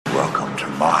to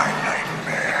my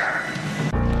nightmare.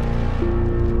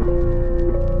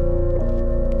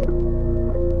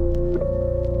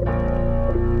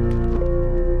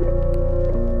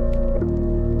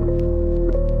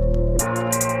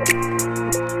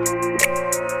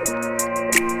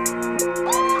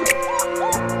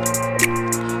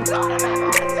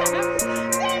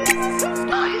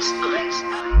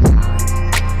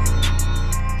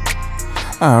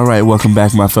 Alright, welcome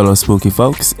back my fellow spooky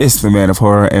folks. It's the Man of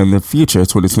Horror and the future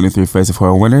 2023 Face of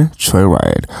Horror winner, Troy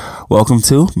Ryan. Welcome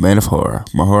to Man of Horror,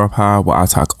 my horror pod where I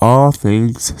talk all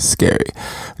things scary.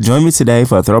 Join me today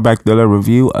for a throwback thriller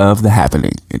review of The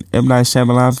Happening, an M. Night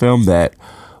Shyamalan film that,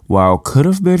 while could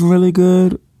have been really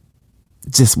good,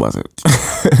 just wasn't.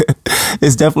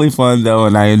 It's definitely fun though,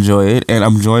 and I enjoy it, and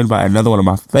I'm joined by another one of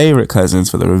my favorite cousins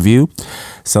for the review,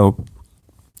 so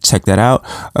check that out.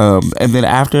 And then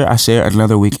after, I share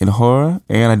another week in horror,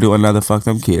 and I do another Fuck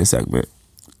Them Kids segment.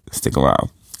 Stick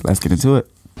around. Let's get into it.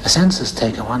 A census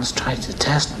taker once tried to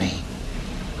test me.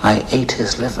 I ate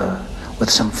his liver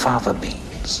with some fava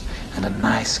beans and a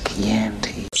nice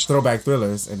Chianti. Throwback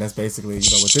thrillers, and that's basically,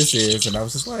 what this is. And I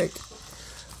was just like,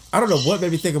 I don't know what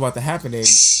made me think about The Happening.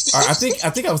 I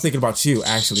think I was thinking about you,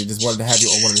 actually. Just wanted to have you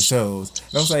on one of the shows.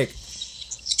 And I was like,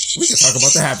 we can talk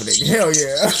about The Happening. Hell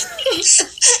yeah.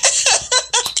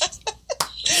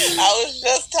 I was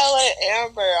just telling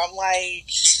Amber, I'm like,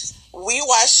 we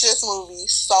watched this movie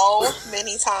so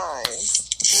many times.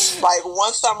 Like,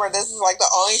 one summer, this is like the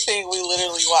only thing we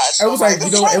literally watched. It was like,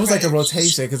 it was like a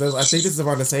rotation, because I think this is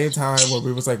around the same time where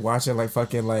we was like watching like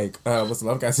fucking like, what's the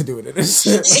Love Guys to do with it and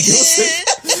shit. Like,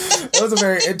 it was a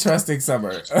very interesting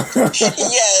summer.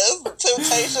 Yes,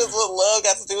 Temptations with Love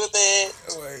got to do with it.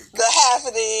 Like, The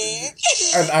Happening.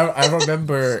 And I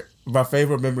remember, my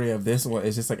favorite memory of this one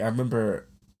is just like, I remember,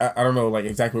 I don't know like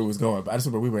exactly where we was going, but I just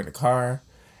remember we were in the car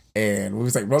and we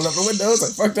was like rolling up the windows,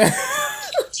 like fuck that.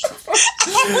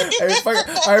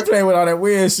 I ain't playing with all that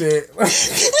weird shit.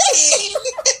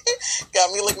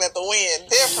 Got me looking at the wind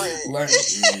different. Like,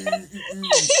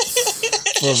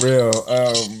 for real.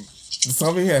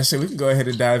 So yeah, shit, we can go ahead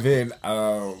and dive in.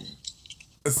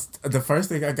 The first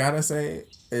thing I gotta say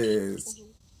is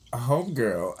a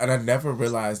homegirl, and I never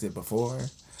realized it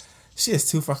before. She is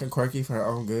too fucking quirky for her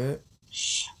own good.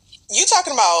 You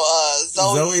talking about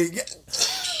Zoe? Yeah.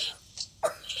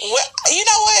 Well, you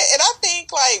know what? And I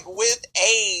think, like, with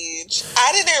age,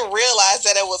 I didn't realize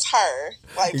that it was her,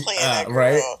 like, playing that girl.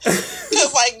 Right?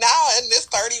 Because, like, now in this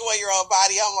 31-year-old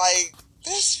body, I'm like,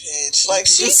 this bitch. Like,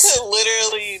 she could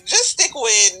literally just stick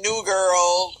with New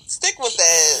Girl. Stick with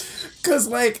that. Because,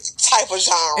 like, type of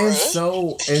genre.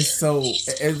 It's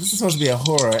supposed to be a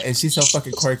horror, and she's so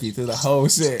fucking quirky through the whole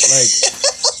shit. Like,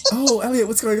 oh, Elliot,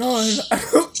 what's going on?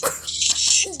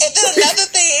 And then another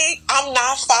thing, I'm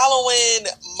not following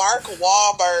Mark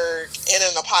Wahlberg in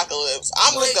an apocalypse.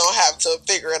 I'm just gonna have to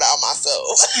figure it out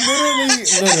myself.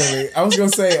 Literally. I was gonna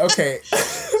say, okay,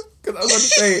 because I was gonna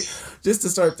say, just to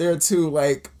start there too,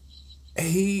 like,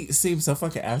 he seems so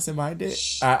fucking absent-minded.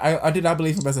 I did not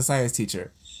believe him as a science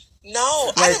teacher.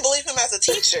 No, like, I didn't believe him as a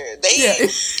teacher. Yeah,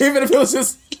 even if it was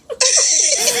just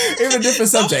even a different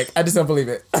subject, I just don't believe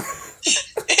it. No,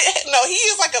 he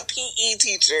is like a PE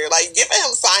teacher. Like, giving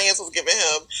him science was giving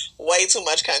him way too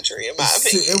much country, in my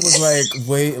opinion. It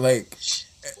was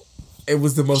it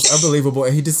was the most unbelievable,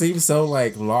 and he just seemed so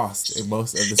like lost in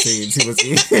most of the scenes he was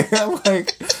in.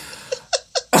 Like,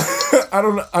 I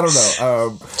don't know.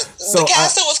 So the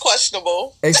casting was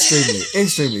questionable.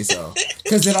 Extremely so.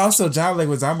 Because then also John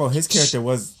Leguizamo, his character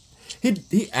was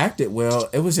he acted well.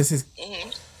 It was just his.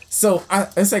 Mm-hmm. So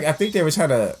it's like I think they were trying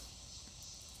to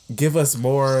give us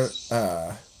more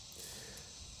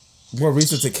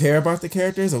reason to care about the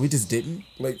characters, or we just didn't.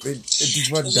 Like it just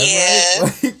wasn't done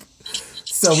right. Like,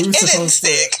 so we were supposed to.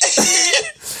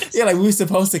 Yeah, like we were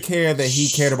supposed to care that he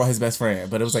cared about his best friend,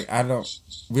 but it was like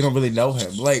we don't really know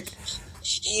him. Like,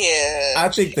 yeah, I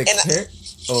think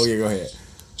oh yeah, go ahead.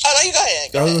 Oh no, you go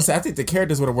ahead. I was gonna say, I think the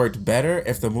characters would have worked better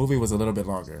if the movie was a little bit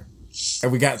longer,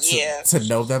 and we got to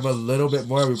know them a little bit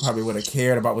more. We probably would have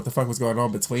cared about what the fuck was going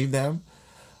on between them.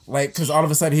 Like, because all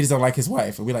of a sudden he just don't like his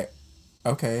wife, and we like,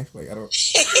 okay, like I don't.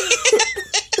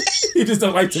 He just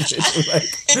don't like the bitch. Like,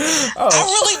 oh. I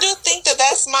really do think that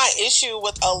that's my issue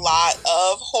with a lot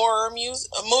of horror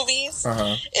movies.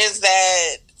 Is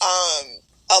that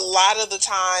a lot of the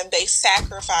time they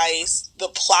sacrifice the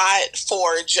plot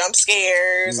for jump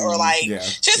scares or like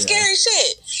scary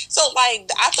shit. So like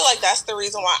I feel like that's the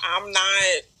reason why I'm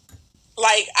not.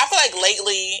 Like, I feel like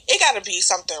lately, it gotta be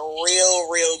something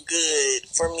real good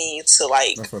for me to,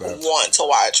 like, want to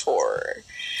watch horror.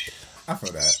 I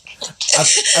feel that.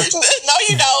 No,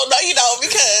 you don't,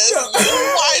 because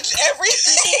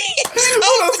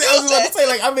about to say,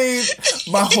 like, I mean,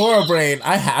 my horror brain,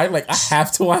 I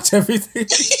have to watch everything.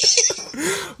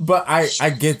 But I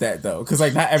get that, though. Because,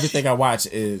 like, not everything I watch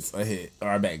is a hit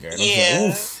or a banger. And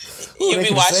yeah. You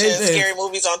be watching scary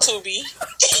movies on Tubi.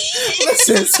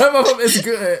 Listen, some of them is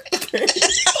good. Okay.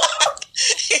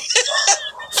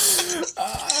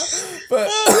 But,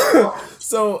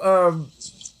 so,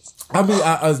 I mean,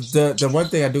 the one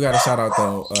thing I do got to shout out,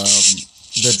 though,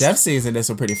 the death scenes in this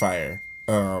were pretty fire.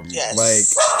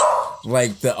 Yes.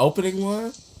 Like the opening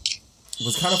one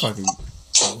was kind of fucking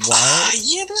wild.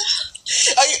 Yeah.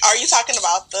 Are you talking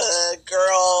about the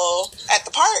girl at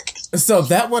the park? So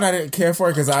that one I didn't care for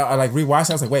because I like rewatched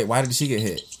it. I was like, wait, why did she get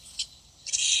hit?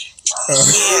 I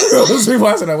was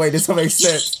rewatching that. Wait, this don't make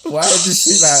sense. Why did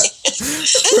she not?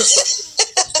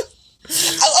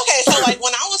 Okay, so like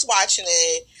when I was watching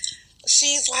it,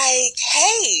 she's like,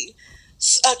 "Hey,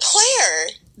 Claire."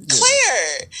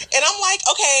 And I'm like,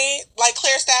 okay, like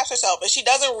Claire stabs herself, but she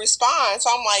doesn't respond.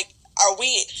 So I'm like, are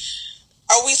we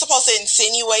supposed to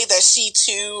insinuate that she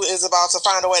too is about to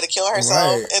find a way to kill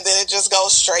herself? Right. And then it just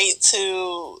goes straight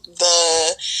to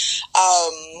the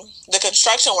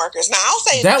construction workers. Now I'll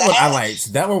say that one I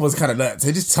liked. That one was kind of nuts.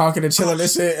 They just talking and chilling and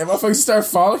shit, and motherfuckers start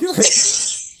falling. He's like,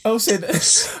 oh shit! And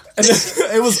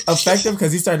then it was effective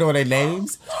because he started doing their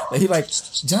names. Like he like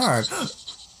John.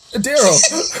 Daryl,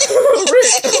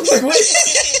 Rick. Like, wait.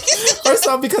 First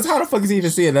off, because how the fuck is he even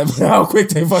seeing them? How quick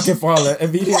they fucking falling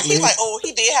immediately? He's like, oh,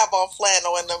 he did have on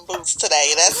flannel in them boots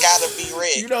today. That's gotta be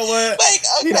Rick. You know what? Like,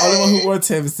 okay. He's the only one who wore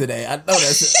Tim's today. I know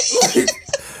that's it.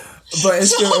 But it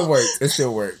still worked. It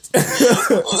still worked. I thought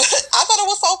it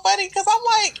was so funny because I'm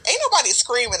like, ain't nobody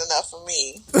screaming enough for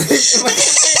me.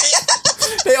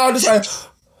 They all just like,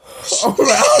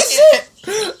 oh shit.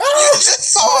 You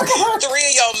just saw 3 of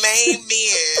your main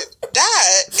men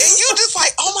die, and you just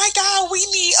like, oh my god, we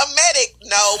need a medic.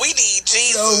 No, we need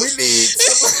Jesus. No,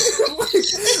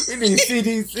 we need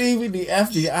CDC, we need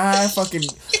FBI, fucking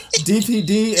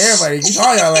DPD, everybody. Get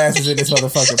all y'all asses in this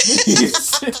motherfucker,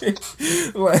 please.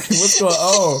 Like, what's going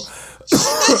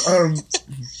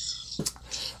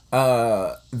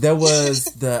on? There was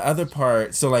the other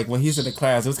part. So, like, when he's in the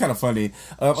class, it was kind of funny.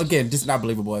 Again, just not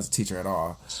believable as a teacher at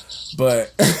all.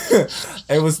 But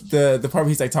it was the part where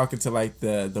he's like talking to like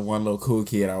the one little cool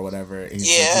kid or whatever. And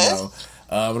he's like, you know,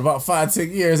 in about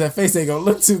 5-10 years, that face ain't gonna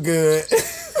look too good. Why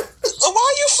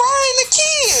are you frying the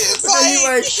kids? But then he's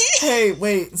like, hey,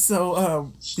 wait.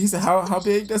 So, he said, how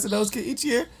big does a nose get each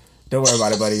year? Don't worry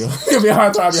about it, buddy. It'll be a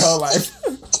hard time your whole life.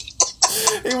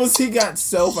 He got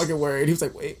so fucking worried. He was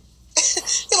like, wait.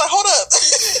 He's like, hold up.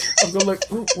 I'm gonna look.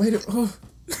 Oh, wait.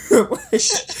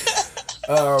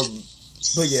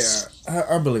 But yeah,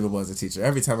 unbelievable as a teacher.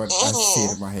 Every time I see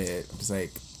it in my head, I'm just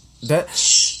like, that.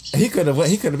 He could have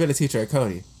been a teacher at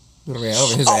Cody. Would have ran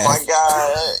over his ass. Oh my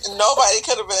god! Nobody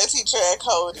could have been a teacher at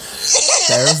Cody.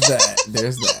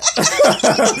 There's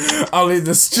that. Only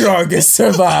the strongest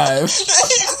survive.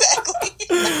 Exactly.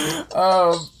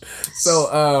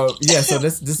 So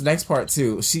this next part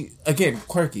too. She again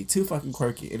quirky, too fucking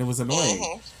quirky, and it was annoying.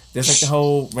 Mm-hmm. There's like the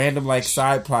whole random like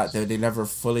side plot that they never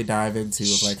fully dive into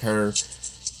of like her,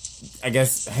 I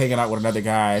guess, hanging out with another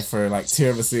guy for like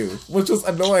tiramisu, which was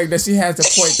annoying that she had to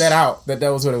point that out that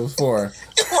was what it was for. Right?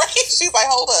 She's like,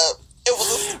 hold up, it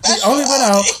was a special. We only went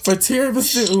out for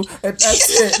tiramisu and that's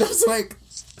it. It was like,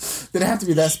 did it have to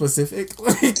be that specific?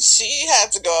 Like, she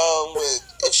had to go with.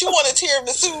 If she wanted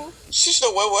tiramisu, she should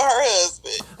have went with her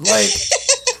husband. Like,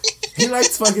 he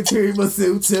likes fucking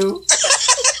tiramisu too.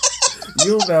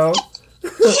 You know.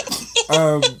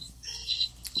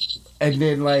 And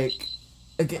then like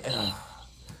again,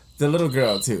 the little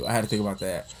girl too. I had to think about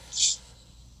that.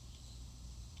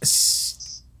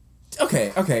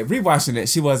 Okay. Rewatching it,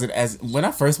 she wasn't as when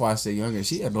I first watched it younger.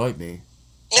 She annoyed me.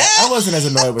 I wasn't as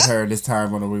annoyed with her this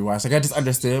time on the rewatch. Like I just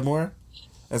understood more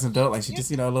as an adult. Like she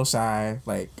just a little shy.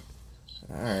 Like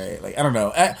all right. Like I don't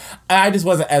know. I just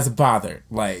wasn't as bothered.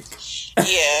 Like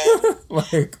yeah.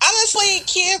 Like honestly,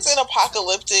 kids in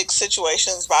apocalyptic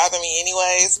situations bother me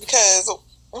anyways because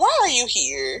why are you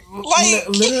here? Like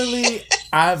literally,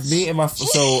 me and my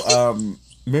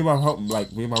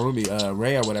roomie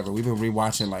Ray or whatever. We've been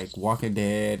rewatching like Walking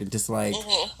Dead and just like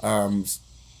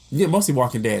mostly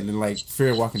Walking Dead and like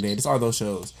Fear of Walking Dead. Just all those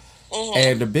shows. Mm-hmm.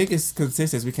 And the biggest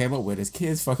consensus we came up with is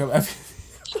kids fuck up everything.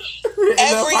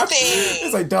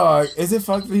 It's like, dog, is it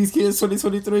fuck these kids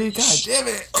 2023? God damn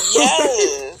it.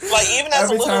 Yes. Like even as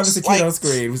every time there's a kid on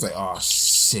screen, it was like, oh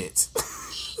shit.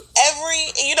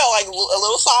 Like a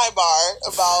little sidebar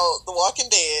about The Walking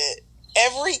Dead.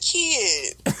 Every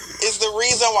kid is the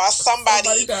reason why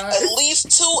somebody at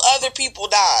least 2 other people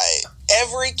died.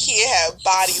 Every kid had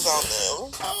bodies on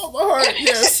them. Oh, my heart,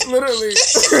 yes, literally.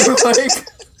 Like,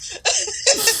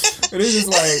 it is just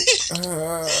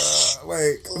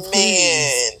like,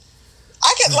 man.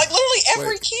 I can, like, literally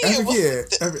every kid.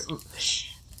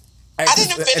 I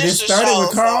didn't finish and it the started show,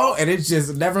 with Carl, so. And it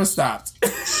just never stopped.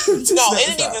 It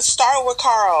didn't even start with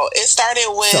Carl. It started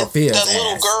with Sophia's the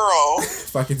little girl.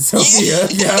 Fucking Sophia.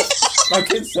 Yeah.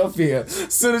 Fucking Sophia.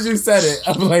 As soon as you said it,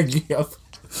 I'm like, yeah.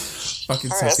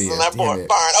 Fucking Sophia. That barn. Okay.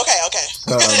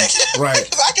 Right.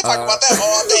 I can talk about that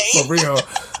all day. For real.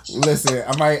 Listen,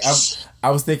 I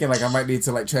was thinking like I might need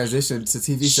to like transition to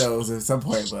TV shows at some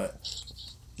point, but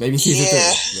maybe season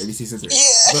 3. Maybe season 3.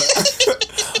 Yeah.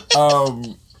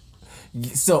 But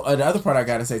so another part I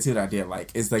gotta say too that I did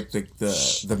like is like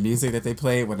the music that they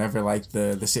played whenever like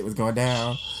the shit was going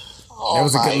down. There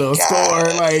was a good little score.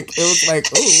 Like it was like,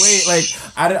 oh wait, like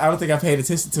I don't think I paid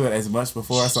attention to it as much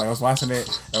before. So I was watching it.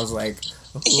 I was like,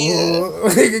 like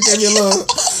it gave me a little,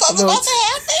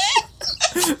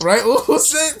 right? Oh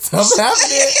shit, something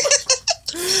happening.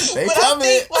 They coming.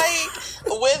 I think, like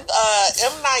with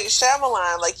M. Night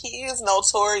Shyamalan, like he is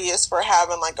notorious for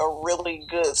having like a really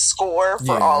good score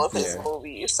for all of his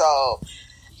movies. So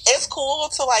it's cool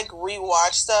to like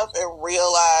rewatch stuff and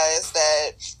realize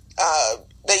that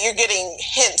that you're getting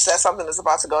hints that something is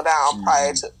about to go down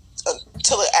prior to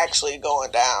till it actually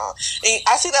going down. And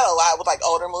I see that a lot with like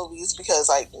older movies because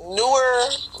like newer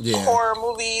horror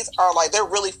movies are like they're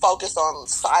really focused on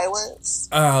silence.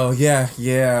 Oh yeah. So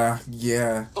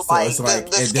like it's like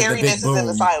the scariness is in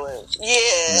the silence.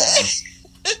 Yeah.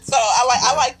 So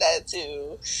I like that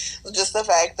too. Just the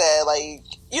fact that like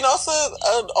it's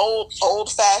an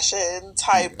old fashioned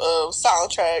type of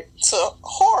soundtrack to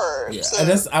horror. Yeah,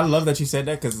 and I love that you said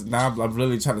that because now I'm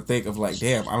really trying to think of like,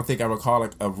 damn, I don't think I recall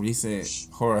like a recent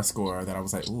horror score that I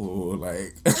was like, ooh,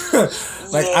 like,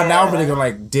 I'm now really gonna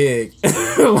like dig, like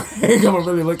I'm gonna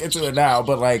really look into it now.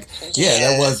 But like,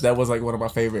 that was like one of my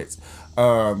favorites.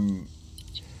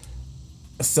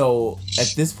 So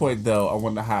at this point though, I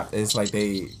want to hop. It's like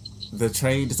the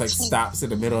train just like stops in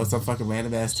the middle of some fucking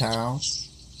random ass town.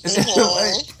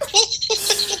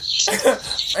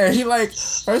 And he like,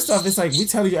 first off, it's like we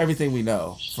tell you everything we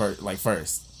know first.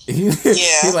 He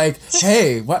like,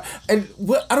 hey, what? And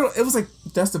what? I don't. It was like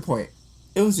that's the point.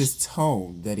 It was this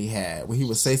tone that he had when he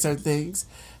would say certain things.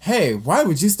 Hey, why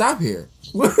would you stop here?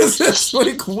 What is this? What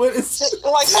is it?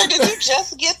 Like, sir, did you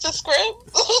just get the script?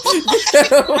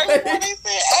 Like, when they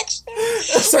said action.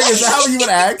 So is that how you would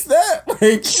ask that? Like,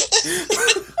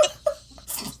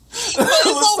 but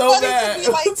it's so funny bad. To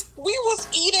me, like, we was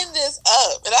eating this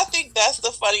up. And I think that's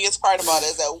the funniest part about it,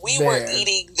 is that we were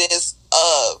eating this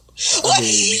up. Like, I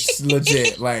mean,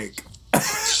 legit, like.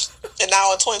 And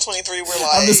now in 2023, we're like,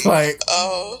 I'm just like,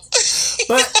 oh.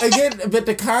 But again,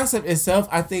 the concept itself,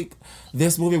 I think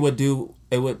this movie would do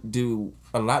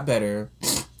a lot better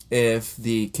if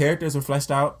the characters were fleshed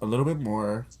out a little bit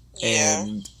more,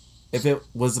 and if it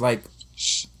was like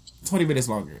 20 minutes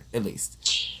longer at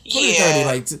least.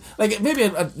 30, like maybe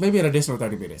an additional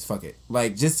 30 minutes. Fuck it,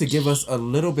 like just to give us a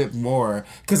little bit more,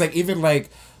 because like even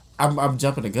like. I'm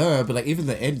jumping the gun, but like even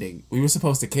the ending, we were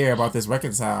supposed to care about this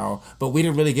reconcile, but we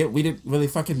didn't really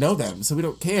fucking know them, so we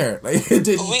don't care. Like it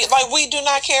didn't. We do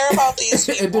not care about these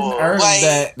people. It didn't earn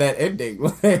that ending.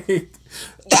 Like I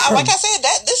said,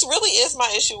 that this really is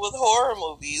my issue with horror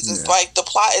movies. It's like the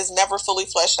plot is never fully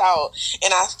fleshed out,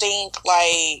 and I think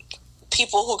like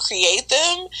people who create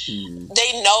them,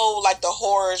 they know like the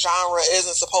horror genre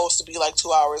isn't supposed to be like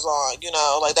 2 hours long,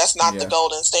 like that's not the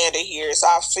golden standard here. So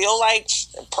I feel like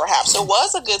perhaps it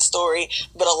was a good story,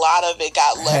 but a lot of it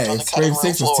got left on the cutting room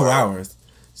floor. Scream 6 was 2 hours.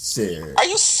 Shit. Are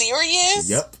you serious?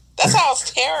 Yep. That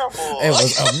sounds terrible. It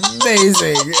was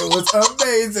amazing. It was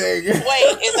amazing.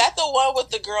 Wait, is that the one with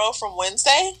the girl from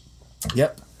Wednesday?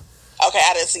 Yep. Okay,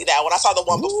 I didn't see that one. I saw the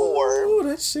one before. Ooh,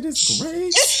 that shit is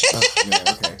great.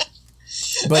 Okay.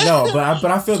 But no,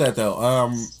 but I feel that though,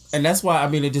 and that's why I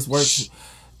mean it just works,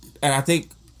 and I think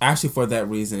actually for that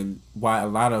reason why a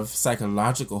lot of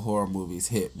psychological horror movies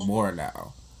hit more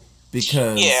now,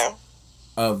 because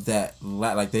of that,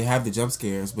 like they have the jump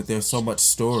scares, but there's so much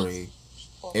story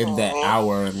in that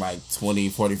hour and like 20,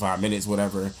 45 minutes,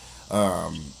 whatever,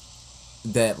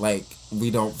 that like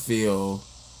we don't feel.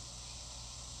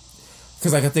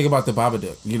 Because like I think about the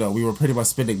Babadook, we were pretty much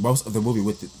spending most of the movie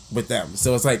with them,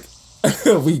 so it's like.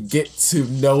 We get to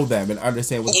know them and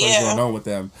understand what's going on with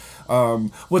them,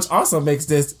 which also makes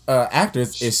this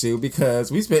actors issue because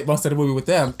we spent most of the movie with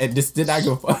them and just did not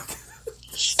give a fuck.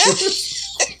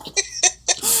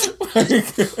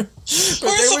 like,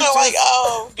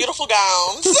 oh, beautiful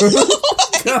gowns.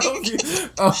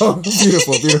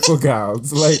 Beautiful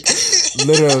gowns. Like,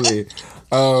 literally.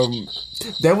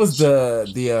 That was the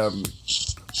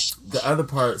other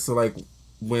part. So, like,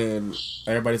 when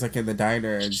everybody's, like, in the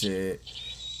diner and shit,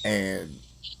 and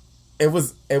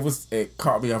it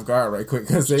caught me off guard right quick,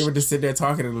 because they were just sitting there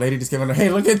talking, and the lady just came on, hey,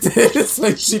 look at this.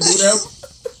 Like, she knew them.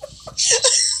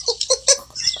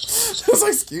 I was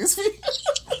like, excuse me?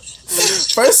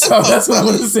 First off, that's what I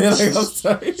want to say. Like, I'm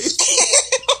sorry.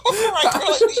 Like,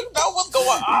 girl, do you know what's going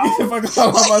on? If I go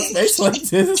on my face like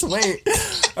this, wait.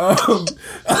 But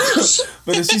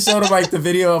then she showed him, like, the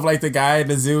video of, like, the guy in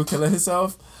the zoo killing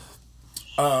himself.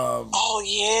 Oh,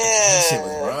 yeah. That shit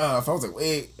was rough. I was like,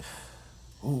 wait.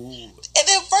 Ooh. And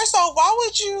then, first off, why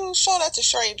would you show that to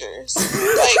strangers? Like,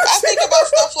 I think about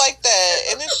stuff like that,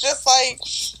 and it's just like,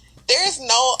 there's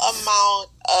no amount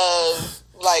of,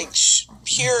 like,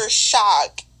 pure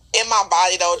shock in my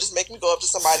body that would just make me go up to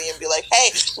somebody and be like,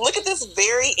 hey, look at this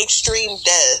very extreme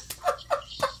death.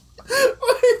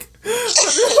 Like,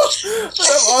 but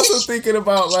I'm also thinking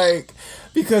about, like,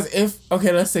 because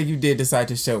okay, let's say you did decide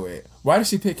to show it. Why did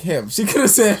she pick him? She could have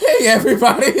said, hey,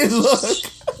 everybody, look.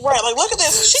 Right, like, look at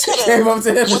this. She could have came up to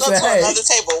him and said, hey. Another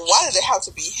table. Why did it have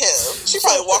to be him? She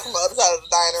probably walked from the other side of the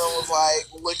diner and was like,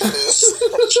 look at this.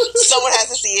 Someone has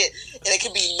to see it, and it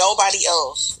could be nobody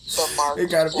else but Mark. It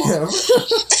gotta be him.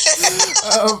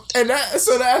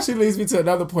 So that actually leads me to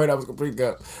another point I was gonna bring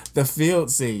up. The field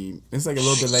scene. It's like a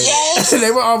little bit later. Yes. They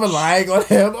were all relying on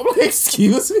him. I'm like,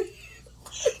 excuse me?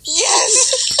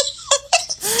 Yes.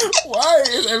 Why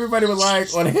is everybody relying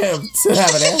on him to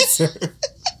have an answer?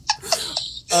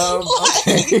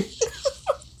 Okay.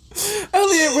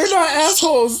 Elliot, we're not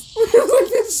assholes. We're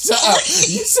like, shut up.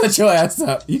 You shut your ass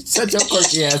up. You shut your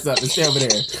quirky ass up and stay over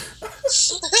there.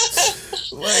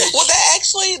 Well,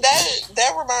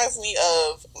 that reminds me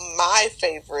of my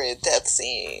favorite death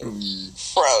scene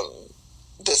from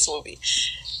this movie.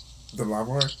 The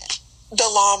lawnmower? The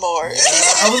lawnmower.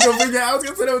 I was gonna say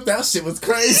that shit was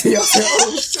crazy. I was like,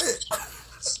 oh shit.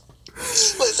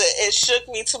 Listen, it shook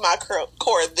me to my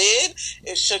core then.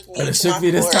 It shook me. And it shook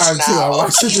me this time too. I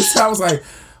watched it this time. I was like,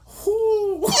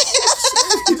 "Whoo!"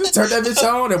 He just turned that bitch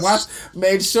on and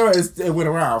made sure it went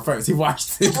around first. He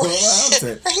watched it go around. He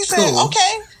said,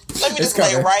 "Okay, let me just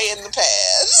lay right in the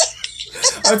pad."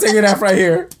 I'm taking that right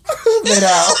here. Lay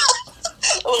down.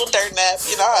 A little dirt nap,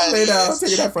 you know how lay down.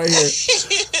 Take it out right here.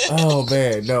 Oh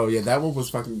man, no, yeah, that one was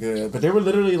fucking good. But they were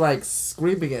literally like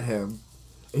screaming at him.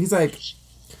 He's like,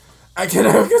 I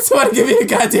can't get somebody give me a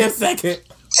goddamn second.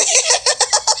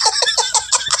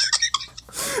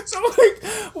 So I'm like,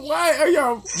 why are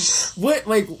y'all? What,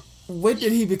 like, when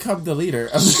did he become the leader?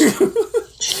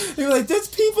 They were like, there's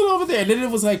people over there, and then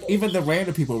it was like even the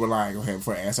random people relying on him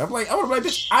for an answer. I'm like,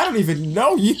 bitch, I don't even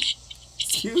know you.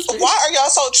 Excuse me. Why are y'all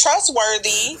so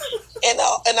trustworthy in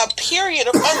a period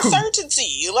of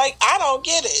uncertainty? Like, I don't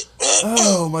get it.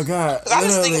 Oh my god! I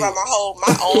just think about my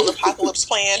own apocalypse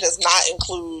plan does not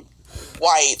include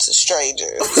white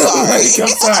strangers. Sorry. I'm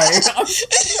sorry.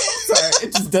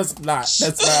 It just does not.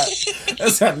 That's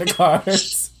not in the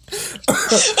cards.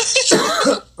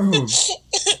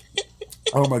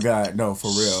 Oh my god! No, for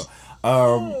real.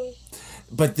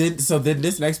 But then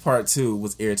this next part too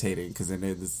was irritating because then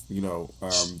there's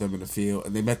them in the field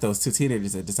and they met those two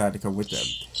teenagers that decided to come with them.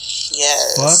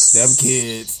 Yes. Fuck them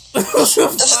kids.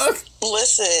 Fuck.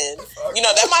 Listen,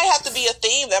 that might have to be a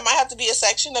theme. That might have to be a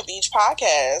section of each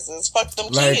podcast. Is fuck them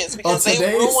kids because they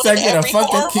ruined every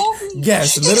horror movie.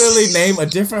 Yes, literally name a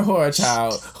different horror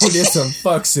child who did some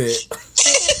fuck shit.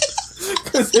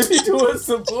 Because if you're doing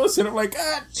some bullshit, I'm like,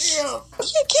 God damn.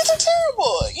 Yeah, kids are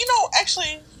terrible.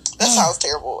 Actually. That sounds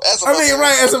terrible.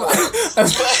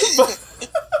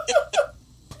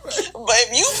 But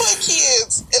if you put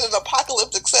kids in an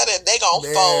apocalyptic setting, they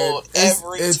gonna fold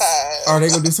every time. Or they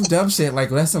gonna do some dumb shit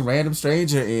like let some random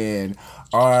stranger in,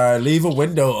 or leave a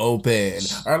window open,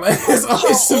 or like we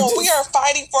are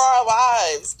fighting for our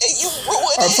lives, and you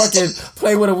ruin it. Or fucking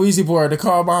play with a Ouija board to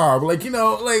call mom,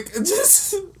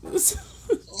 just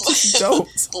don't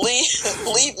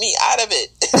leave me out of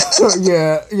it.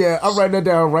 Yeah, I'm writing that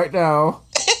down right now.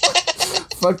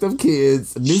 Fuck them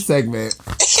kids. New segment.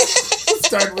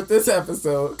 Starting with this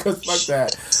episode, cause fuck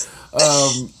that.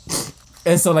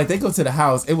 And so they go to the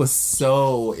house. It was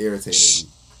so irritating.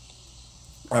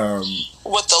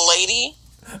 With the lady.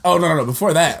 Oh no!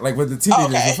 Before that, with the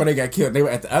teenagers, before they got killed, they were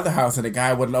at the other house, and the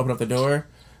guy wouldn't open up the door,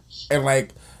 and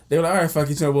they were like, all right, fuck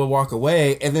each other, we'll walk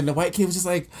away. And then the white kid was just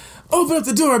like, open up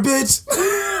the door, bitch.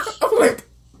 I'm like,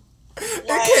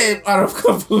 it came out of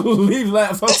complete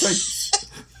laugh. I was like,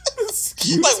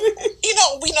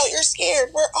 Like, we know you're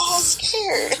scared. We're all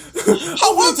scared.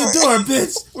 Open the door,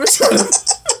 bitch.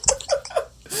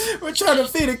 We're trying to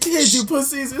feed a kid, you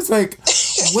pussies. It's like,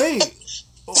 wait,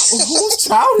 whose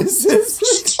child is this?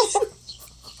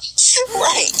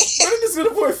 Right. Where did this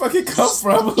little boy fucking come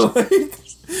from? Like,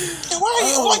 why are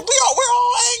you? Like, we're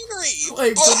all angry.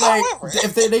 Like, but however,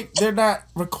 if they're not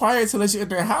required to let you in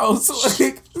their house,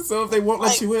 like, so if they won't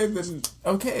let you in, then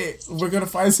okay, we're gonna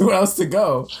find somewhere else to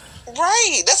go.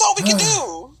 Right. That's all we can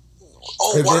do.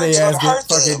 Oh, and then they ass get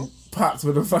fucking them. popped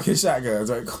with the fucking shotguns,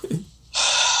 right? And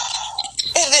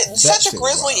then such a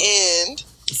grisly end.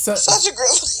 Such a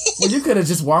grisly. Well, you could have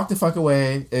just walked the fuck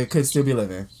away and could still be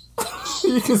living.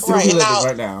 You could still be living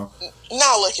right now.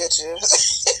 Now look at you.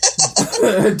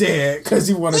 Dead, because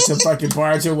you wanted to fucking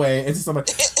barge your way into some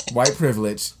white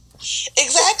privilege.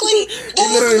 Exactly. He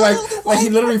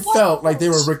literally felt like they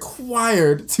were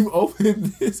required to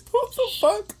open this. What the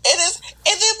fuck? And then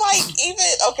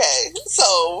okay,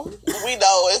 so we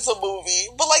know it's a movie,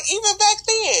 but like even back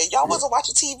then, y'all wasn't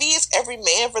watching TV. It's every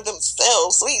man for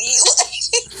themselves, sweetie.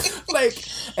 Like,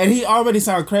 and he already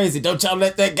sounded crazy. Don't y'all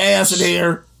let that gas in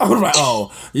here. I was like,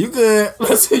 oh, you good?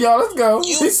 Let's go. You got it, dude.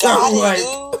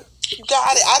 You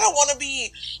got it. I don't want to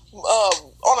be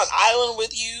on an island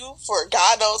with you for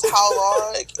God knows how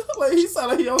long. Like, he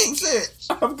sounded like he on some shit.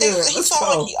 I'm good. He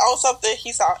sounded like he on something.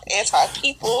 He sounded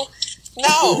anti-people.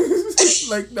 No.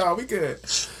 Like, no, we good.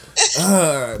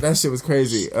 That shit was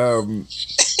crazy.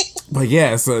 But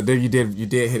yeah, so then you did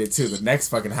hit it too. The next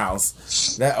fucking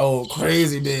house. That old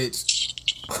crazy bitch.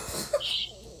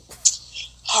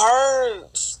 Her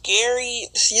scary,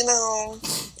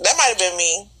 that might have been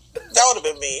me. That would have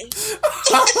been me.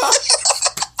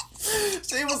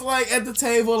 She was like at the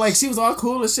table, like she was all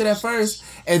cool and shit at first,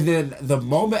 and then the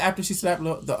moment after she slapped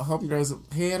the homegirl's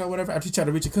hand or whatever, after she tried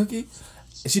to reach a cookie,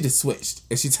 she just switched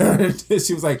and she turned and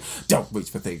she was like, "Don't reach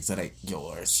for things that ain't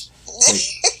yours." Like,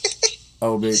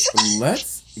 oh bitch,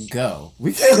 let's go.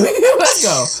 Let's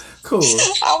go. Cool.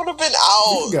 I would have been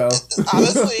out. Go.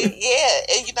 Honestly, yeah,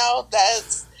 and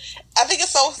I think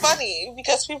it's so funny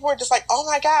because people are just like, "Oh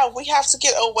my God, we have to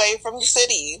get away from the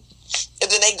city."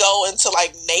 And then they go into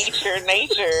like nature, and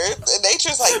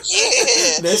nature's like,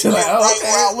 yeah, nature's like, oh,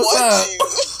 okay, what's up?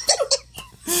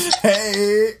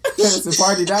 Hey, it's a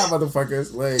party now,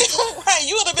 motherfuckers. Like, right,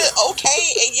 you would have been okay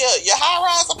in your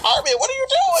high-rise apartment. What are you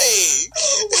doing?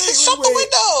 Shut the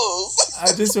windows.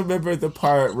 I just remembered the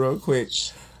part real quick.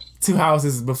 2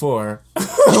 houses before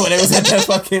when they was at that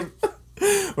fucking.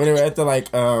 When they were at the I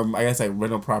guess like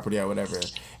rental property or whatever,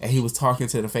 and he was talking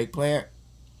to the fake plant.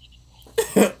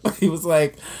 He was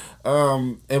like,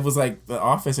 it was like the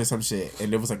office or some shit,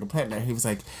 and there was like a plant there. He was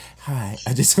like, "Hi,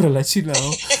 I just want to let you know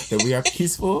that we are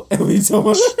peaceful and we don't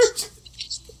want to hurt you."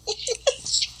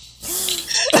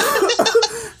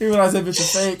 He realized that bitch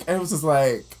was fake, and it was just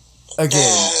like,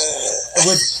 again,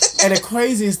 and the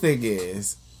craziest thing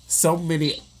is, so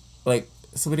many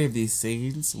of these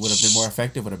scenes would have been more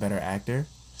effective with a better actor.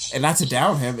 And not to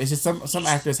down him, it's just some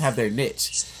actors have their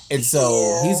niche. And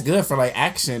so he's good for like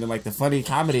action and like the funny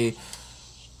comedy.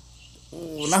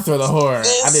 Ooh, not for the horror.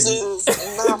 This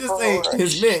ain't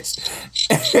his niche.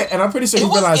 And I'm pretty sure he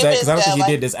realized that because I don't think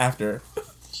he did this after.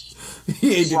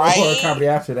 He ain't did no horror comedy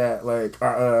after that, like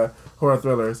horror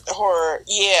thrillers. Horror,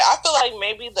 yeah. I feel like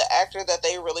maybe the actor that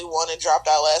they really wanted dropped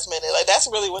out last minute. Like that's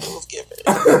really what it was given.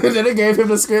 And then they gave him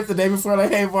the script the day before,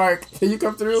 like, "Hey, Mark, can you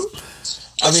come through?"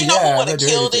 But you know who would have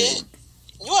killed it?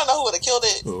 You want to know who would have killed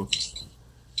it? Who?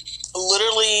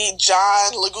 Literally,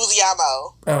 John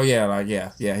Leguizamo. Oh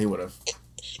yeah, yeah, he would have.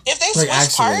 If they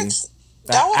switched parts,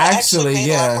 that would have actually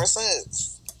made a lot more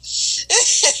sense.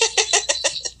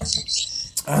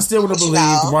 I still would have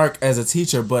believed Mark as a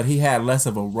teacher, but he had less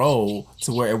of a role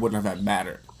to where it wouldn't have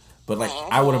mattered. But like,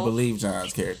 I would have believed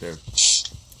John's character.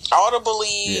 I would have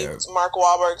believed Mark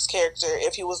Wahlberg's character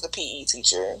if he was the PE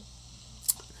teacher.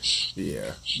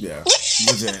 Yeah,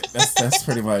 legit. That's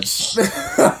pretty much.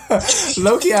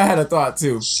 Low-key, I had a thought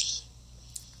too.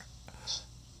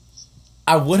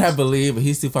 I would have believed, but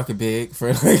he's too fucking big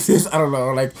for like this. I don't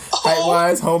know, like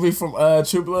height-wise, homie from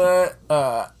True Blood,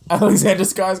 Alexander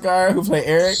Skarsgård, who played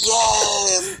Eric.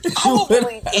 Yes, I will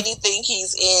believe anything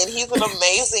he's in. He's an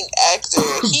amazing actor.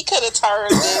 He could have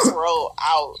turned this role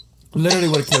out. Literally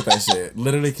would have killed that shit.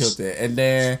 Literally killed it, and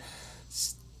then.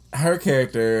 Her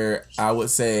character, I would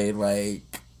say, like,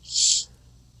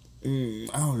 I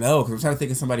don't know, because I'm trying to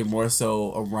think of somebody more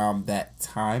so around that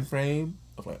time frame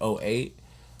of, like, 2008.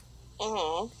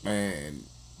 Mm-hmm. And,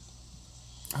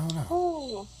 I don't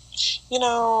know.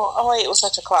 '08 was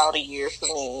such a cloudy year for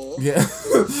me. Yeah.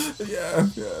 yeah. I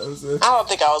don't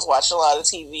think I was watching a lot of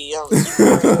TV.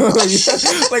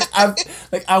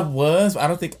 I was, but I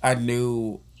don't think I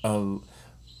knew.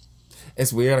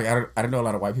 It's weird. Like I didn't know a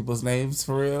lot of white people's names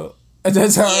for real at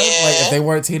that time. Yeah. Like if they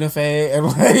weren't Tina Fey, and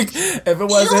like if it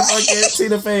wasn't fucking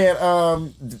Tina Fey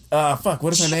and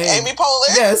what is her name? Amy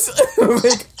Poehler. Yes.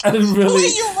 Like I didn't really.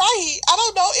 You're right. I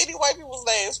don't know any white people's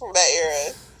names from that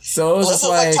era. So it was just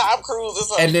like Tom Cruise or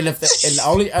something. And then and the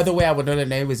only other way I would know their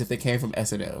name is if they came from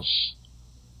SNL.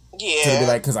 Yeah. So it'd be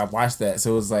like, because I watched that,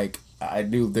 so it was like I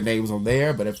knew the names on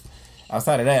there, but if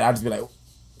outside of that, I'd just be like,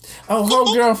 oh,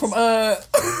 homegirl from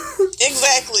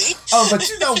Exactly. Oh, but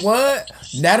you know what?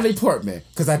 Natalie Portman,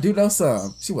 because I do know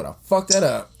some. She would have fucked that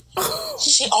up.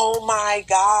 Oh my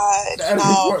God.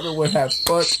 Natalie Portman would have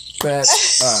fucked that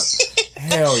up.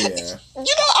 Hell yeah.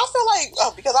 I feel like,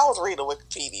 because I was reading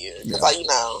Wikipedia, because I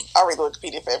read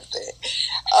Wikipedia for everything.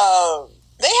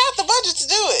 They had the budget to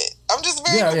do it. I'm just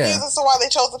very confused as to why they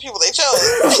chose the people they chose.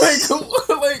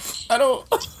 I don't.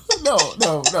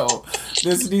 No.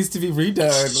 This needs to be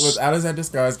redone with Alexander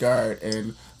Skarsgård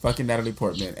and fucking Natalie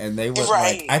Portman, and they would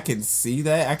like. I can see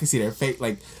that. I can see their face,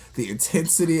 like the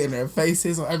intensity in their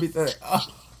faces on everything.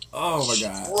 Oh my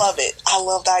God. Love it. I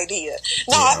love the idea.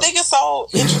 No, I think it's so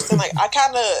interesting. Like I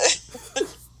kind of,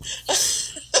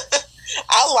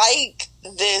 I like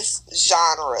this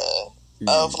genre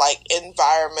of like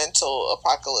environmental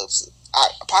apocalyptic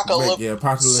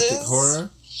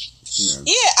horror.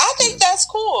 Yeah, I think that's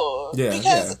cool. Yeah,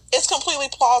 because it's completely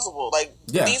plausible. Like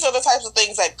these are the types of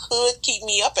things that could keep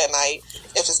me up at night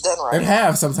if it's done right. It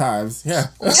have sometimes, yeah.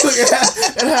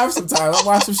 It have sometimes. I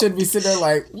watch some shit and be sitting there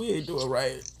like, we ain't doing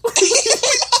right. we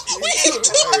ain't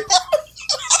doing right.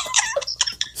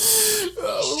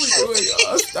 Oh, what we doing,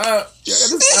 y'all? Stop. Y'all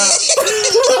gotta stop.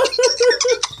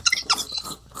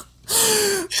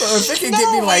 So if it can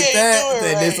get me like that,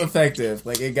 then it's effective.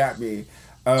 Like it got me.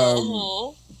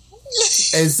 And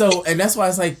that's why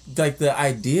it's like the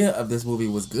idea of this movie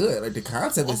was good. Like the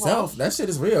concept itself, that shit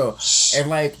is real. And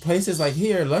like places like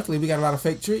here, luckily we got a lot of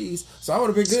fake trees, so I would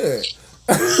have been good.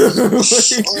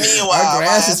 Meanwhile, our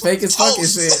grass is fake as fucking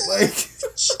shit. Like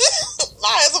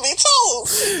my ass will be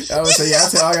toast. I would say, I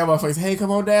tell all y'all motherfuckers, hey,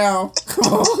 come on down,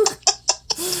 come on.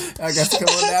 I got to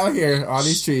come on down here. All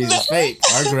these trees is fake.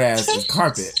 Our grass is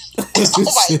carpet.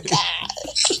 Oh my God.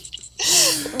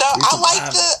 No,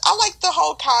 I like the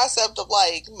whole concept of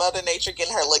like Mother Nature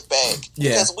getting her lick back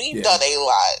because we've done a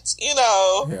lot,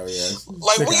 Hell yeah!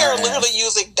 Like we are literally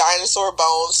using dinosaur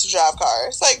bones to drive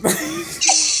cars, like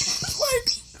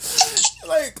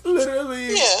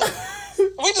literally. Yeah,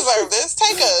 we deserve this.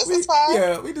 Take us. It's fine.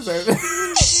 Yeah, we deserve it.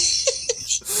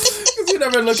 Because you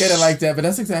never look at it like that, but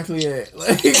that's exactly it.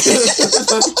 Like,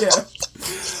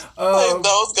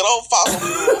 those good old fossil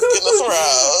fuels getting us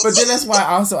around. But then that's why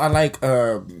I like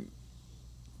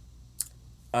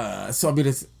so I mean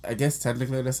it's I guess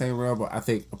technically the same realm, but I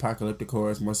think apocalyptic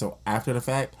horror is more so after the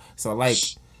fact. So I like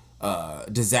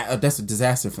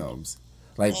disaster films.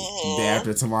 Like Day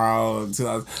After Tomorrow and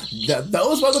 2000.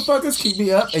 Those motherfuckers keep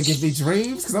me up and give me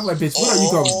dreams because I'm like, bitch, what are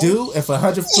you gonna do if a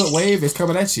 100-foot wave is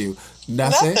coming at you?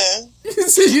 Nothing.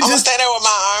 So you I'm gonna stay there with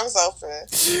my arms open.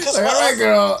 Like, all right,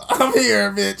 girl, I'm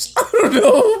here, bitch. I don't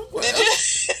know.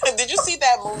 Did you see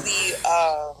that movie?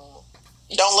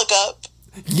 Don't Look Up.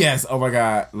 Yes. Oh my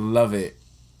God, love it.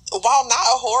 While not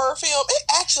a horror film, it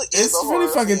actually is a horror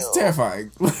film. It's really fucking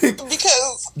terrifying.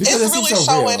 because it's really so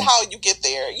showing real. How you get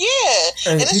there. Yeah.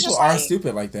 And it's people just are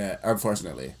stupid like that,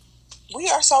 unfortunately. We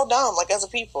are so dumb, like, as a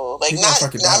people. Like, not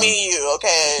me and you,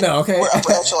 okay? No, okay. We're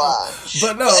upper echelon.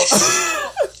 But no.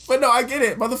 But no, I get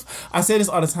it. I say this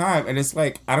all the time, and it's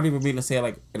like, I don't even mean to say it,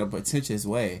 like, in a pretentious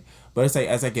way. But it's like,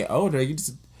 as I get older, you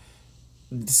just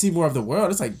see more of the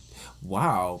world. It's like,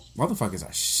 wow, motherfuckers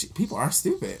are people are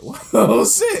stupid. Oh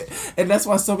shit! And that's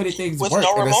why so many things work and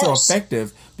they're so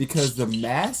effective because the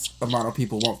mass amount of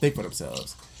people won't think for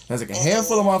themselves. There's like a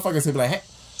handful of motherfuckers who be like, "Hey,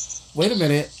 wait a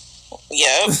minute."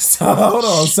 Yeah. So hold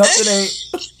on, something ain't.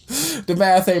 The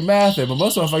math ain't mathing, but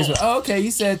most motherfuckers be like, "Oh, okay,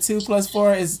 you said 2 +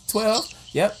 4 is 12."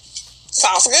 Yep.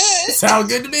 Sounds good. Sounds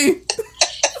good to me.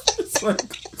 It's like,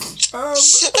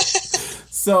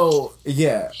 so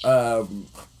yeah.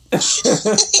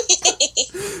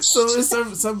 So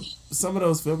some of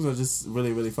those films are just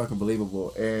really, really fucking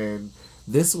believable, and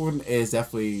this one is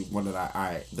definitely one that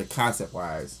I the concept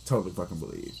wise totally fucking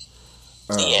believe.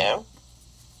 Yeah.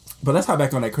 But let's hop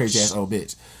back on that crazy ass old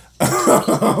bitch.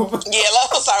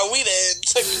 Sorry, we done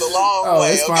took the long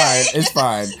way. It's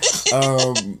fine.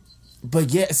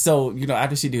 But yeah, so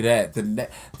after she do that, the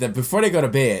before they go to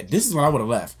bed, this is when I would have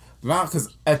left. Nah,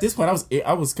 because at this point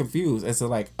I was confused as to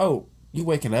like, oh, you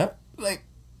waking up? Like,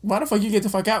 why the fuck you get the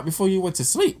fuck out before you went to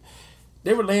sleep?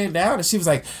 They were laying down and she was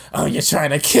like, oh, you're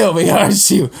trying to kill me, aren't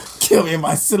you? Kill me in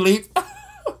my sleep.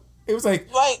 It was like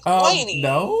lady.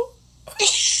 No.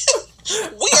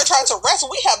 We are trying to rest.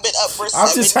 We have been up for 7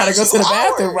 I'm just trying to go to the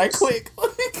bathroom hours. right quick.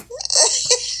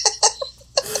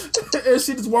 And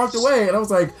she just walked away. And I was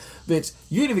like, bitch,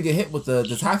 you didn't even get hit with the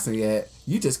toxin yet.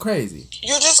 You just crazy.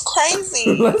 You're just crazy.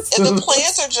 And the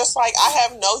plants are just like, I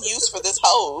have no use for this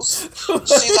hose.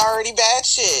 She's already bad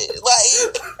shit.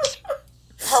 Like,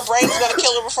 her brain's gonna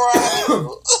kill her before I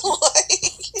do.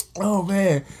 Like, oh,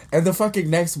 man. And the fucking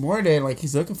next morning, like,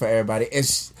 he's looking for everybody. And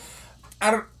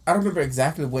I don't remember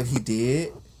exactly what he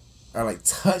did. Or, like,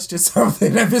 touched or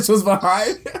something. That bitch was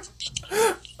behind him.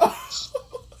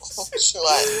 she's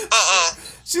like,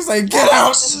 She's like, get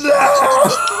out. No.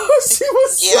 She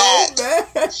was Get so out.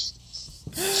 mad.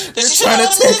 Did They're she trying to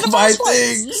tell him in take the my first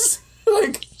place? things.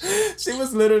 Like, she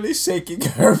was literally shaking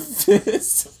her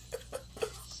fist. I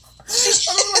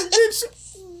was like, bitch,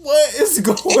 what is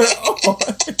going on?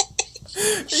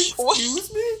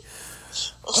 Excuse me?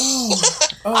 Oh,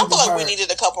 I feel like God. we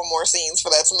needed a couple more scenes for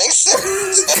that to make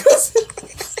sense.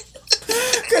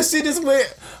 Because she just went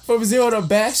from 0 to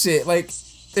batshit, like,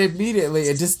 immediately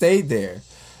and just stayed there.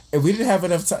 And we didn't have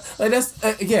enough time. Like, that's,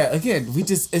 again,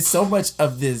 it's so much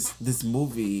of this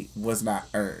movie was not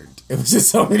earned. It was just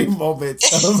so many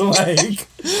moments of, like,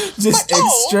 just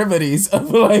extremities of,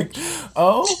 like,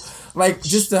 like,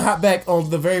 just to hop back on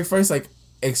the very first, like,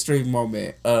 extreme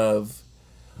moment of,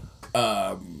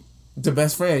 the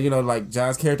best friend, you know, like,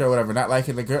 John's character or whatever, not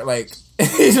liking the girl, like,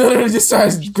 he literally just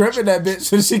starts gripping that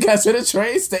bitch when she got to the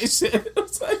train station.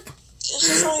 It's like,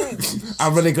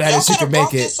 I'm really glad that she can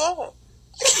make it.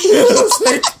 It's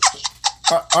like,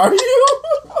 are you?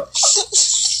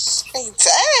 Hey,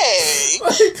 dang.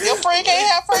 Like, Your friend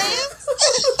can't have friends?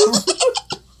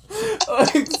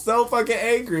 like, so fucking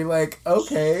angry. Like,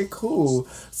 okay, cool.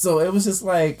 So it was just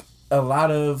like a lot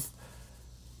of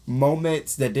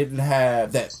moments that didn't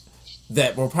have that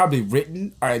were probably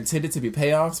written or intended to be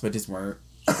payoffs, but just weren't.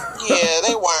 Yeah,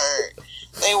 they weren't.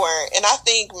 And I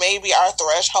think maybe our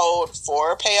threshold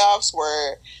for payoffs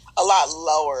were a lot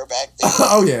lower back then.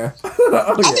 Oh, yeah.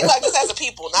 I think, like, just as a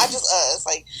people, not just us.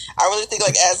 Like, I really think,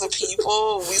 like, as a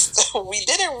people, we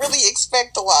didn't really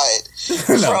expect a lot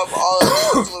from all of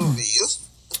these movies.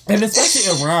 And especially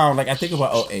around, like, I think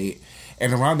about 2008,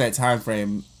 and around that time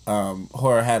frame,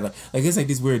 horror had, like, it's like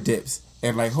these weird dips.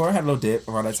 And, like, horror had a little dip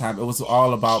around that time. It was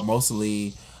all about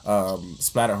mostly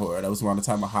splatter horror. That was around the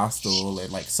time of Hostel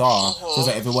and, like, Saw. So it's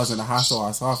like, if it wasn't a Hostel or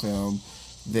a Saw film,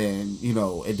 then, you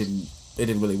know, it didn't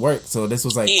really work. So this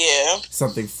was, like,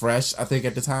 something fresh, I think,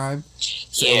 at the time.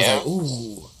 So it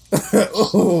was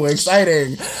like, ooh,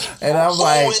 exciting. And I'm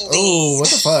like, ooh, what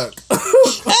the fuck?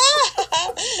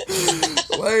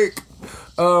 Like,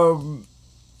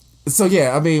 so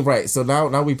yeah, I mean, right. So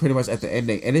now we pretty much at the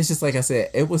ending. And it's just like I said,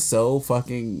 it was so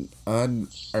fucking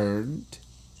unearned.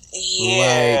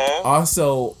 Yeah. Like,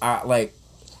 also,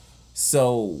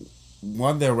 so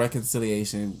one, their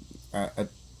reconciliation, I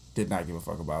did not give a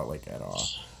fuck about, like, at all.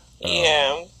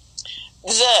 Yeah.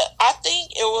 I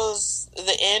think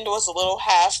the end was a little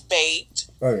half-baked.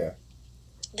 Oh, yeah.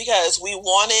 Because we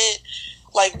wanted,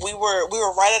 like, we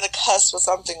were right at the cusp of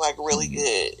something, like, really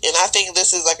good. And I think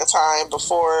this is, like, a time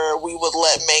before we would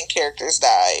let main characters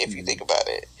die, if you think about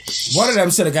it. One of them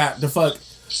should have got the fuck...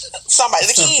 Somebody,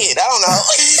 the kid, I don't know.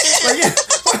 Like, yeah,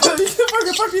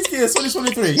 fuck these kids,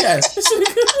 2023, yes.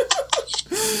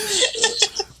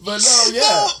 But no,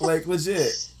 yeah, like,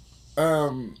 legit.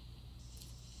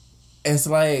 It's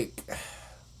like,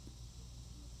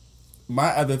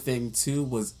 my other thing too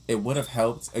was it would have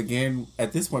helped. Again,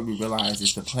 at this point we realize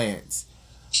it's the plants,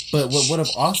 but what would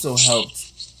have also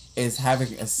helped is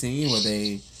having a scene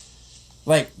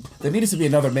where there needed to be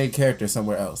another main character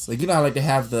somewhere else. Like, you know how, like, they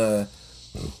have where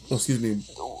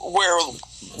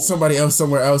somebody else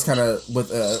somewhere else kind of with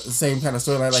the same kind of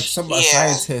storyline, like a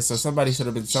scientist or somebody should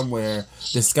have been somewhere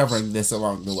discovering this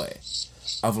along the way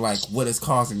of, like, what is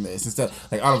causing this and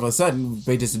stuff. Like, all of a sudden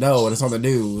they just know and it's on the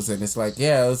news and it's like,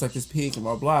 yeah, it was like this peak and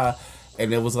blah blah,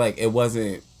 and it was like, it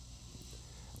wasn't,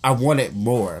 I wanted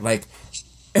more, like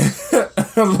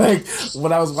like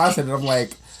when I was watching it, I'm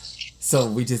like, so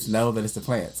we just know that it's the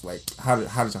plants, like, how did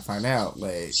y'all find out,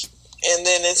 like. And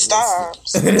then it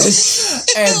stops. and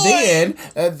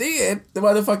then the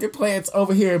motherfucking plants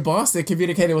over here in Boston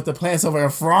communicating with the plants over in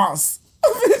France.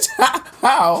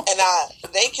 How? And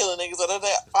they killing niggas under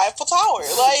the Eiffel Tower.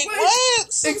 Like, what?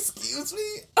 Excuse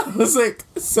me? I was like,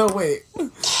 so wait.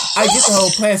 I get the whole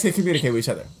plants can communicate with each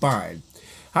other. Fine.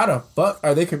 how the fuck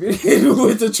are they communicating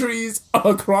with the trees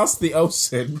across the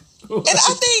ocean? And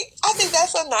I think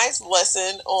that's a nice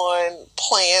lesson on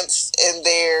plants and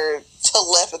their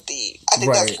telepathy. I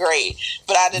think that's great.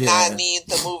 But I did not need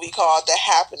the movie called The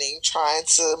Happening trying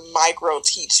to micro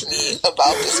teach me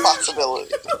about this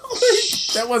possibility.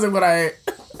 That wasn't what I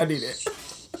needed.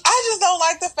 I just don't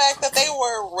like the fact that they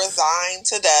were resigned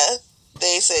to death.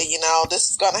 They said,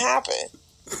 this is going to happen.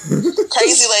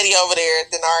 Crazy lady over there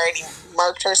then already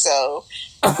murked herself.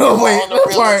 Oh wait, that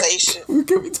part.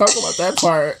 Can we talk about that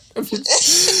part?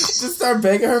 Just start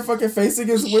banging her fucking face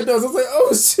against windows. I was like,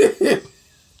 oh shit.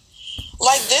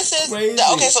 Like this is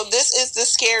okay. So this is the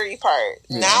scary part.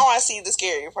 Yeah. Now I see the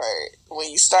scary part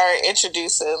when you start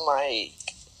introducing like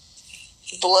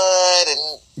blood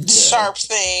and sharp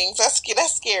things. That's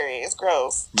scary. It's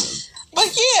gross. Yeah. But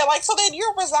yeah, like, so then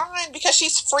you're resigned because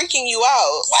she's freaking you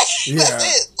out. Like, that's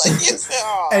it. Like, it's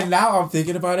And now I'm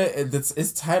thinking about it,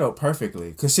 it's titled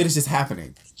perfectly because shit is just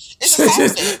happening. It's just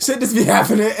happening. Shit just be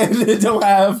happening and it don't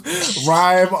have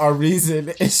rhyme or reason.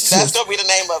 That's gonna be the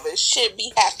name of it. Shit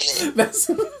be happening.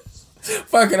 That's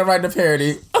fucking. I'm writing a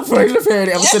parody. I'm gonna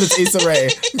send it to Issa Rae.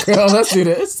 Girl, let's do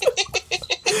this.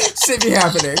 Shit be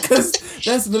happening because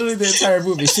that's literally the entire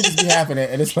movie. Shit just be happening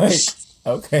and it's like,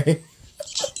 okay.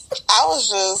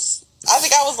 I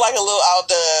think I was like a little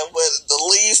outdone when the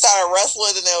leaves started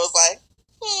rustling and it was like,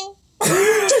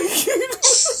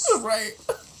 Right.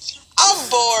 I'm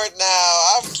bored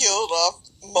now. I've killed off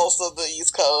most of the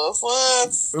East Coast.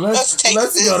 Let's take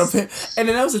this. Go to and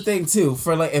then that was the thing too,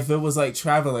 for like if it was like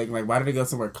traveling, like why did it go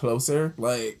somewhere closer?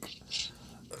 Like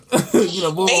maybe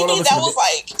that was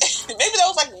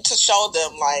like to show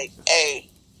them like, hey,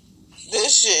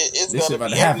 this shit is going to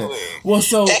be everywhere. Well,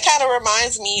 so that kind of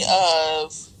reminds me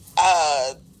of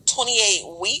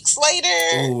 28 Weeks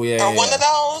Later, one of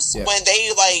those when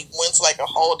they like went to like a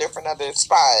whole different other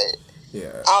spot. Yeah,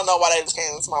 I don't know why that just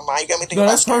came into my mind. You got me thinking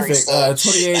about that's perfect.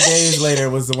 28 Days Later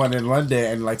was the one in London,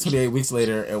 and like 28 Weeks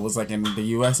Later, it was like in the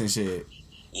US and shit.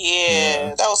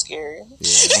 Yeah, that was scary.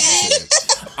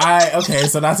 Yeah, okay,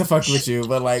 so not to fuck with you,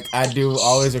 but like I do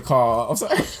always recall. I'm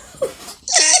sorry.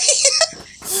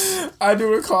 I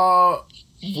do recall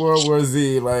World War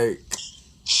Z, like.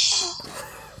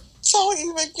 Don't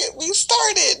even get me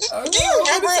started. Do you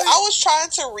remember? I was trying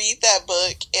to read that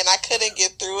book and I couldn't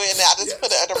get through it, and I just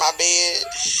put it under my bed.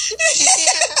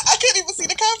 I couldn't even see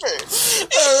the cover.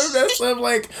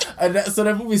 So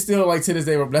that movie still like to this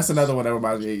day. That's another one that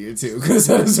reminds me of you too, because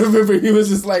I just remember he was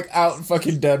just like out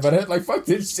fucking done, but like fuck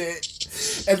this shit.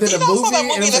 And then the movie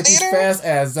and it was like these fast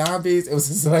ass zombies. It was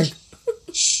just like.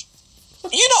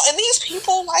 And these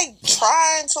people like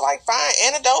trying to like find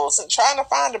antidotes and trying to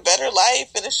find a better life,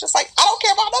 and it's just like I don't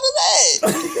care about none of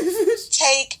that.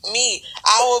 Take me.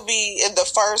 I will be in the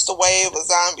first wave of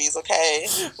zombies. Okay,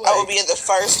 I will be in the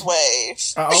first wave.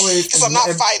 Because I'm not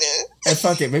fighting. And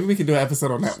fuck it, maybe we can do an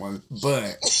episode on that one.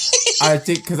 But I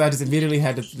think because I just immediately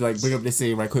had to like bring up this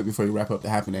scene right quick before you wrap up the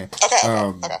happening.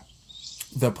 Okay.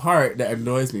 The part that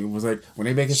annoys me was like when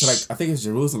they make it to like I think it's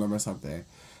Jerusalem or something,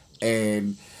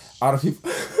 and. All the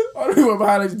people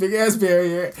behind this big ass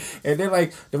barrier, and then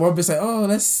like the one bitch like, "Oh,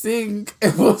 let's sing,"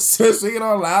 and we'll start singing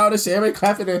all loud and shit, everybody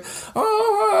clapping and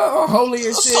holy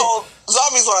and shit. So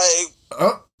zombies like,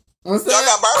 what's that? Y'all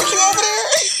got barbecue over there?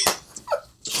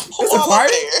 It's a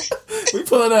party. We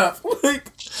pull it up.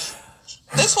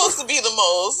 This supposed to be the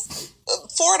most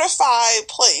fortified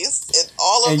place in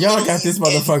all of. And y'all got this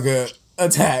motherfucker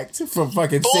attacked from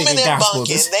fucking singing gospel.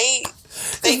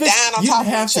 They down on top of each other. You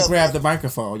have to grab the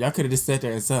microphone. Y'all could have just sat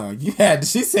there and sung.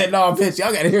 She said, "No, bitch,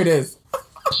 y'all gotta hear this."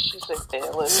 She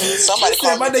said, "Listen, somebody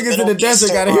said, my niggas in the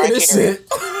desert gotta hear this shit."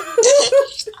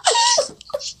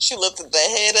 She lifted the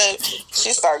head up.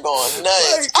 She started going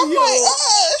nuts. I'm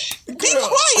like, be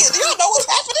quiet. You don't know what's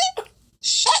happening?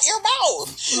 Shut your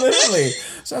mouth. Literally.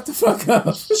 Shut the fuck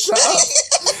up. Shut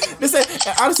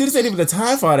up. Honestly, this ain't even the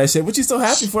time for all that shit. What you so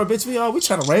happy for, bitch? We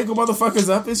trying to wrangle motherfuckers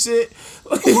up and shit.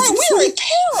 Like, we're in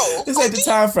peril. This ain't the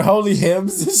time for holy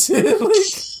hymns and shit.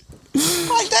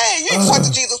 Like dang, you ain't talk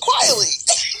to Jesus quietly.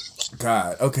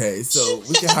 God, okay, so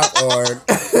we can hop on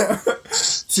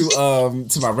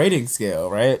to my rating scale,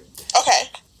 right? Okay.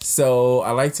 So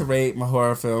I like to rate my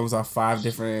horror films off 5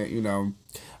 different,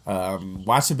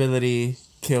 watchability,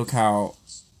 kill count,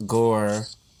 gore,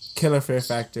 killer fear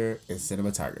factor, and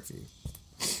cinematography.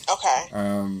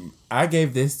 Okay. I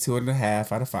gave this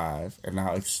 2.5 out of 5, and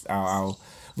I'll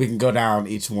we can go down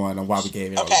each one on why we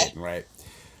gave it everything, right?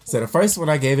 So the first one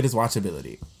I gave it is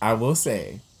watchability. I will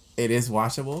say it is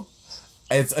watchable.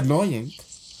 It's annoying.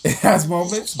 It has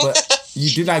moments, but you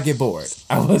do not get bored.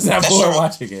 I was not bored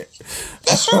watching it.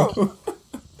 That's true.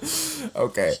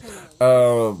 Okay.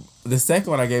 The second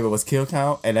one I gave it was Kill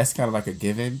Count, and that's kind of like a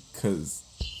given because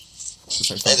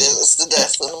it's the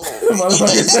death of the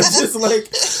movie. That's just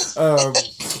like,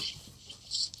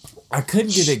 I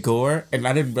couldn't give it gore, and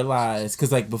I didn't realize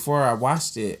because like before I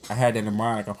watched it, I had that in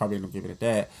mind. Like I'll probably end up giving it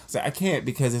that. So I can't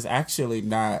because it's actually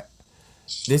not.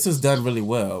 This was done really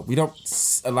well. We don't.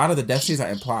 A lot of the death scenes are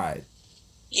implied.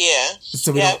 Yeah.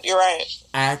 So we don't you're right.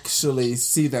 Actually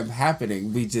see them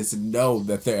happening. We just know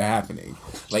that they're happening.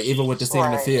 Like even with the scene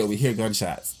in the field, we hear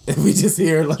gunshots. We just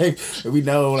hear like we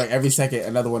know like every second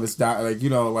another one is dying. Like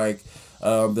like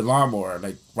the lawnmower.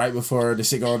 Like right before the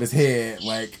shit go on his head,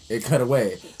 like it cut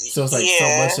away. So it's like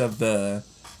so much of the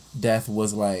death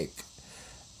was like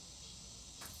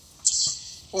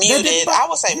muted. I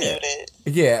would say muted.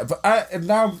 Yeah, but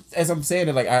now as I'm saying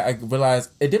it, like I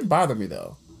realized it didn't bother me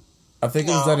though. I think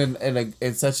it was done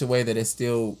in such a way that it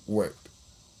still worked.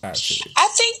 Actually, I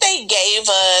think they gave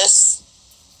us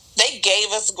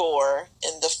gore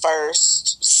in the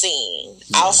first scene.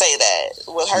 Yeah. I'll say that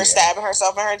with her stabbing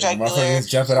herself in her jugular,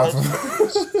 jumping off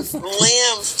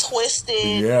limbs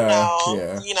twisted.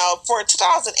 For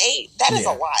 2008, that is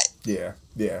a lot. Yeah.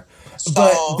 So,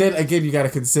 but then again, you got to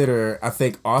consider. I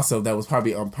think also that was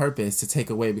probably on purpose to take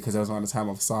away because that was around the time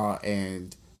of Saw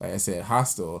and. Like I said,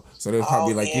 Hostile. So they was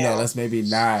probably let's maybe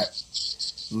not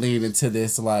lean into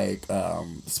this like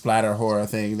splatter horror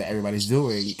thing that everybody's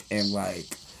doing, and like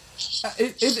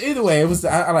either way, it was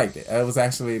I liked it. I was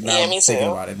actually me thinking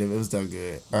about it. It was done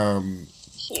good.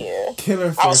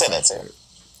 Killer. I would say that too.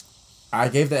 I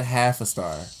gave that 0.5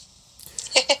 star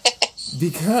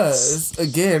because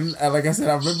again, like I said,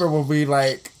 I remember when we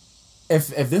like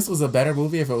if this was a better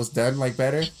movie, if it was done like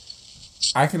better.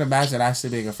 I can imagine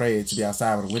actually being afraid to be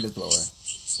outside when the wind is blowing.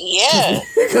 Yeah.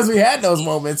 Because we had those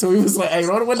moments where we was like, hey,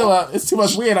 roll the window up. It's too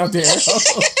much wind out there.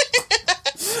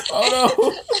 Oh no.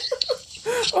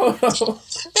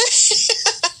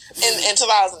 In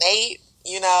 2008,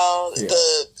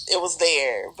 it was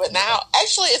there. But now,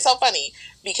 actually, it's so funny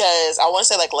because I want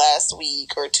to say like last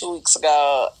week or 2 weeks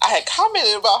ago, I had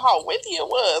commented about how windy it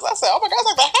was. I said, oh my God, it's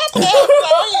like that happened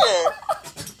out here.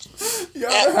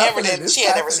 She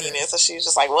had never seen it, so she was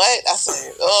just like, "What?" I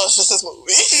said, "Oh, it's just this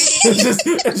movie.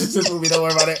 it's just this movie. Don't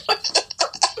worry about it."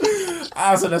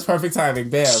 So that's perfect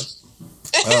timing. Bam.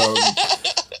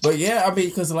 But yeah, I mean,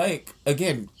 because like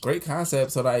again, great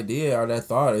concept. So the idea or that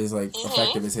thought is like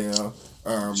effective as hell.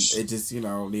 It just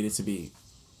needed to be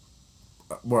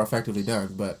more effectively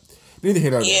done, but neither here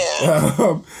nor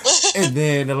there. And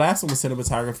then the last one was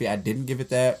cinematography. I didn't give it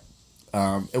that.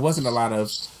 It wasn't a lot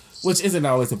of. Which isn't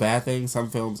always a bad thing.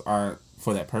 Some films aren't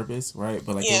for that purpose, right?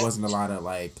 But like there wasn't a lot of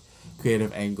like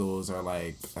creative angles or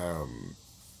like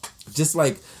just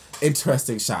like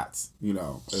interesting shots. It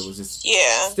was just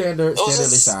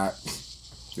standardly shot.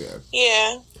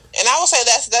 Yeah, and I would say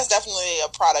that's definitely a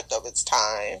product of its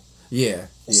time. Yeah.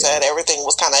 Said everything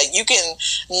was kind of. You can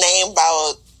name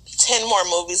about 10 more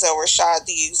movies that were shot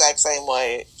the exact same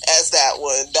way as that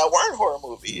one that weren't horror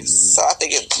movies. So I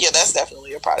think that's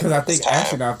definitely a product. Because I think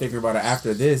actually now I'm thinking about it.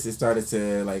 After this, it started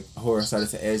to like horror started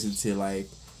to edge into like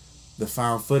the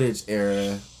found footage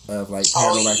era of like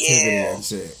Paranormal Activity and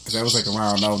shit. Because that was like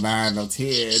around 09,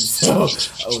 010. So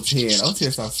 010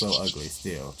 sounds so ugly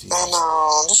still. Jesus. I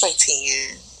know, just like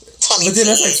 10. But then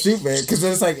that's like stupid because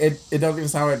then it's like it don't even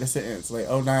sound right in the sentence like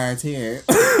 09, 10.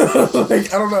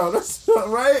 Like I don't know, that's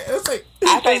right. It's like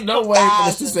there's no way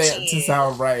for this to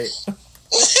sound right.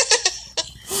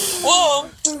 Well,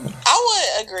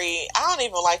 I would agree. I don't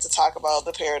even like to talk about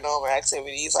the Paranormal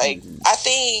Activities. Like I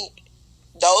think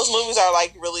those movies are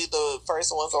like really the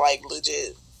first ones that like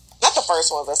legit. Not the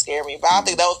first ones that scare me, but I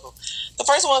think those the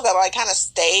first ones that like kind of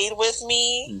stayed with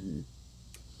me.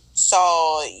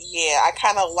 So, yeah, I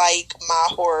kind of like my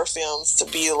horror films to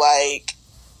be, like,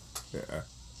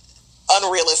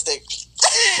 unrealistic.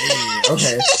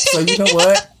 Okay, so you know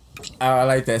what? I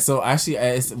like that. So, actually,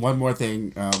 it's one more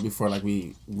thing before, like,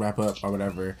 we wrap up or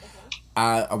whatever.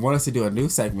 I want us to do a new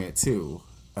segment, too.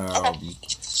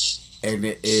 And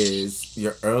it is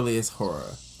your earliest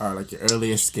horror or, like, your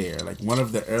earliest scare. Like, one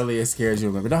of the earliest scares you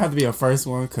remember. It don't have to be a first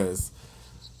one, because...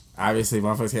 Obviously,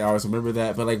 motherfuckers can't always remember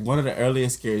that, but like one of the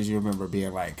earliest scares you remember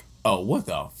being like, "Oh, what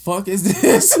the fuck is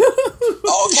this?"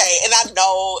 Okay, and I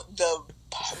know the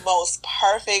most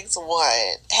perfect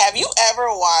one. Have you ever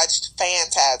watched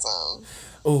Phantasm?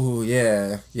 Oh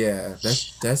yeah.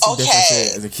 That's some different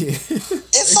shit as a kid.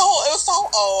 It was so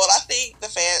old. I think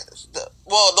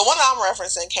Well, the one I'm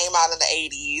referencing came out in the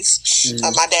 80s.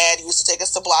 My dad used to take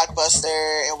us to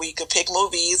Blockbuster, and we could pick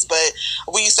movies, but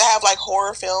we used to have like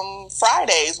horror film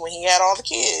Fridays when he had all the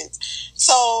kids.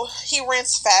 So he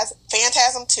rents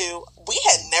Phantasm 2. We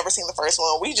had never seen the first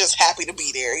one. We just happy to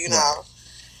be there, you know. Right.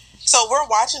 So we're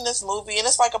watching this movie, and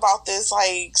it's like about this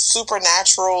like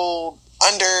supernatural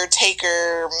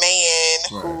Undertaker man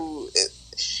who...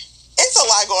 It's a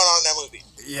lot going on in that movie.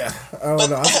 Yeah, I don't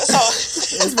know.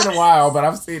 It's been a while, but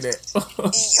I've seen it.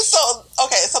 So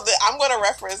I'm going to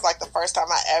reference like the first time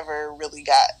I ever really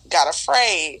got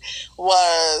afraid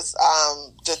was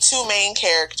the two main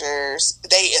characters.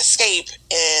 They escape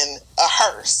in a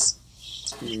hearse,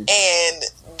 and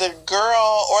the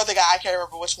girl or the guy, I can't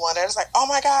remember which one. They're just like, "Oh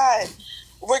my god,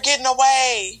 we're getting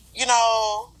away," you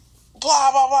know.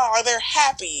 Blah blah blah. Or they're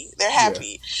happy.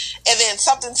 And then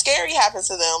something scary happens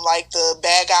to them, like the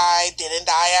bad guy didn't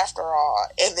die after all.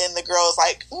 And then the girl is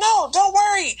like, "No, don't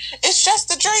worry. It's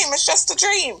just a dream. It's just a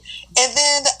dream." And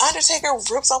then the Undertaker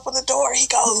rips open the door. He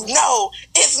goes, "No,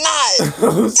 it's not." And then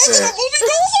the movie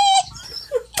goes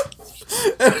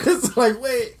on. It's like,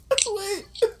 wait.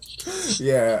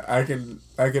 Yeah, I can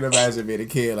imagine being a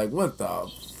kid. Like, what the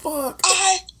fuck?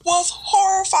 I was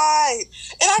horrified,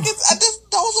 and that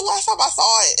was the last time I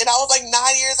saw it, and I was like 9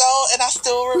 years old, and I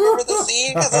still remember the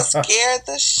scene because it scared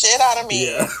the shit out of me.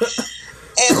 Yeah.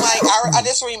 And like I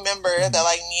just remember that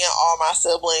like me and all my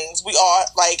siblings, we all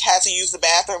like had to use the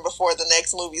bathroom before the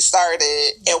next movie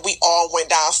started, and we all went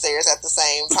downstairs at the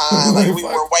same time. Like we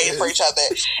were waiting for each other,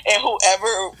 and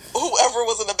whoever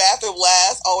was in the bathroom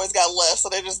last always got left, so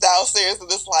they're just downstairs in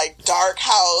this like dark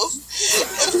house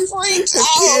and freaked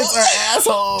out. Kids are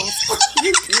assholes.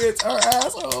 Kids are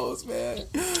assholes, man.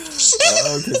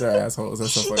 Kids are assholes.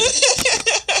 That's so funny.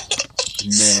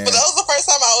 Man. But that was the first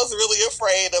time I was really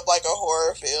afraid of like a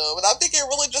horror film, and I think it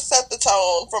really just set the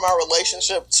tone for my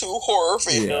relationship to horror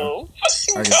film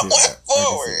going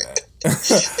forward.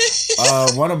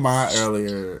 One of my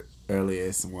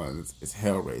earliest ones is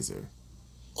Hellraiser.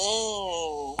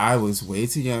 I was way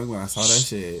too young when I saw that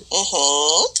shit,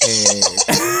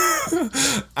 and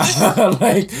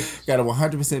I gotta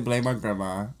 100% blame my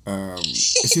grandma.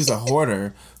 She was a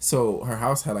hoarder, so her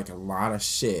house had like a lot of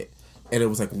shit. And it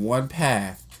was like one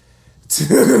path.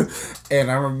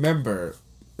 And I remember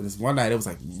this one night it was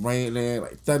like raining,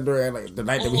 like thundering. Like the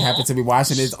night that we happened to be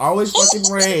watching, it's always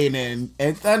fucking rain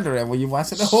and thundering when you're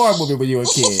watching a horror movie when you're a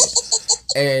kid.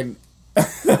 And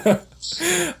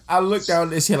I looked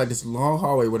down and she had like this long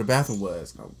hallway where the bathroom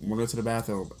was. I went into the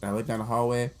bathroom and I looked down the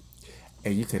hallway,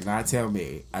 and you could not tell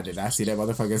me I did not see that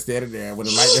motherfucker standing there. When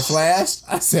the light that flashed,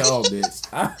 I said, "Oh, bitch,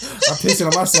 I'm pissing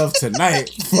on myself tonight.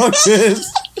 Fuck this."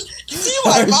 You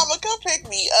like, "Mama, come pick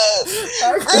me up."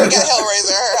 Granny got Hellraiser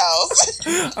at her house.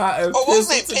 Or what was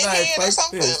his name? Pinhead or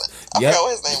something? I forgot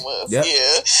what his name was. Yep.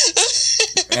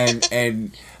 Yeah.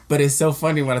 But it's so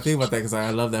funny when I think about that because I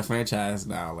love that franchise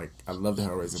now. Like, I love the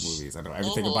Hellraiser movies. I know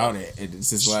everything about it. And it's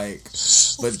just like,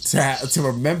 but to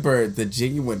remember the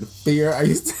genuine fear I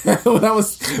used to have when I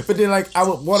was, but then like, I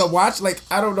would want to watch, like,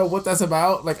 I don't know what that's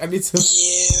about. Like, I need to. Yeah.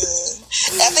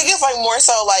 I think it's like more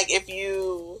so like if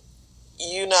you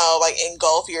like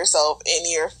engulf yourself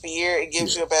in your fear, it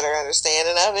gives you a better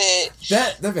understanding of it.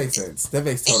 That makes sense. That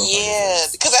makes total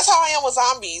sense. Because that's how I am with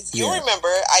zombies. You remember,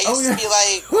 I used to be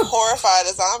like horrified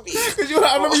of zombies.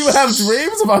 I remember you would have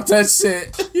dreams about that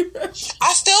shit.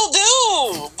 I still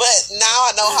do, but now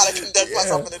I know how to conduct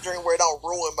myself in a dream where it don't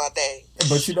ruin my day.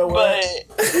 But you know what?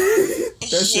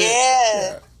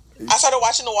 I started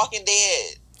watching The Walking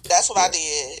Dead. That's what I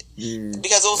did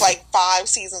because it was like 5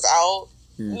 seasons out.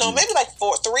 No, maybe like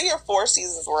 3 or 4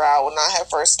 seasons were out when I had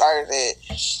first started it.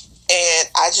 And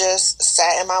I just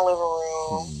sat in my living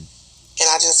room and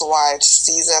I just watched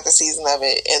season after season of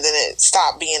it. And then it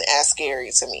stopped being as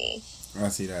scary to me. I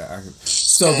see that.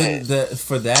 So then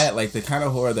for that, like the kind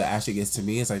of horror that actually gets to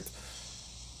me is like,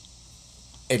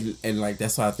 and like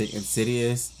that's why I think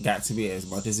Insidious got to me as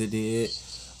much as it did.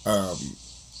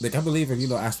 Like, I believe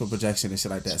in, astral projection and shit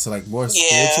like that. So, like, more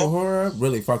spiritual horror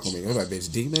really fuck with me. They're like,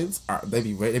 bitch, demons, they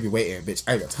be waiting, bitch.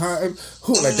 I ain't got time.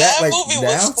 Who, like, that like, movie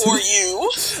now, was for you.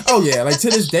 Oh, yeah. Like,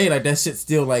 to this day, like, that shit's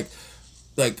still,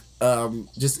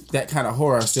 just that kind of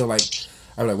horror. Still, like,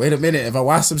 I'm like, wait a minute. If I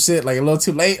watch some shit, like, a little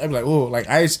too late, I'm like, oh, like,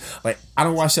 I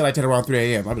don't watch shit like that around 3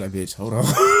 a.m. I'll be like, bitch, hold on.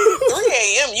 3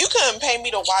 a.m.? You couldn't pay me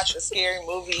to watch a scary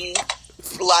movie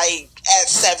like at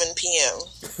 7 p.m.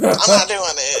 I'm not doing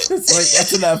it. It's like,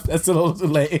 that's enough. That's a little too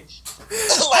late. And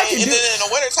then in the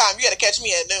wintertime, you got to catch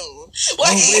me at noon.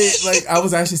 Like, I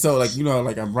was actually, so, like,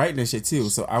 like, I'm writing this shit, too.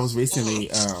 So, I was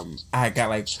recently, I got,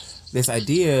 like, this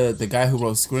idea, the guy who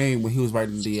wrote Scream, when he was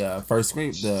writing the first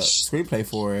screenplay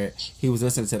for it, he was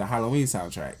listening to the Halloween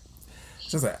soundtrack.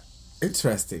 So I was like,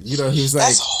 interesting. You know, he was like,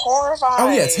 that's horrifying.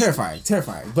 Oh yeah,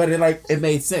 terrifying. But it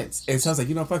made sense. And so I was like,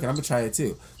 you know, fuck it, I'm gonna try it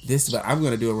too. But I'm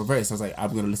gonna do a reverse. I was like,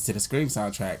 I'm gonna listen to the Scream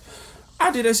soundtrack. I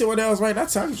did that shit one day. I was writing that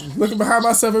time, looking behind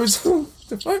myself every time.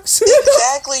 The fuck?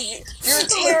 Exactly. You're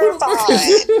terrified.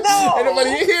 No. Ain't nobody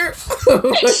in here. You're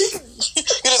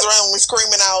just randomly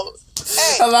screaming out,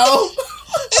 hey. Hello?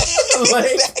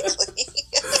 Exactly.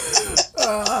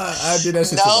 I did that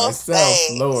shit to myself,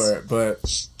 thanks. Lord. But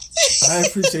I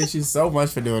appreciate you so much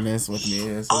for doing this with me.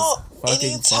 This was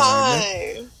fucking anytime.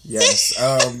 fun. Yes.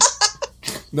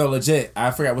 No, legit. I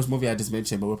forgot which movie I just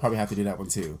mentioned, but we'll probably have to do that one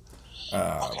too. Okay,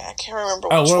 I can't remember.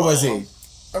 Where was he?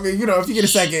 I mean, you know, if you get a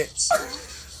second.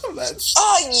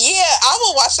 Oh yeah, I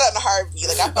will watch that in a heartbeat.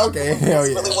 Like, I thought it was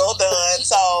really well done.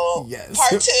 So yes.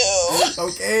 Part 2.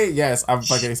 Okay, yes, I'm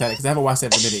fucking excited because I haven't watched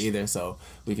that in a minute either. So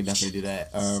we can definitely do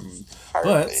that.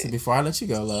 But before I let you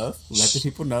go, love, let the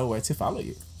people know where to follow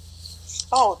you.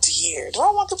 Oh dear, do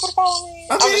I want people to follow me?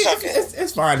 I mean,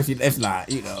 it's fine if not.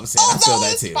 You know what I'm saying? I feel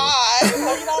that too. Fine.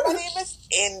 Well, you know, my name is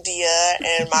India,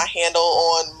 and my handle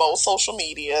on most social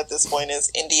media at this point is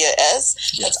India S.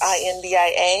 That's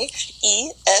INDIAESS.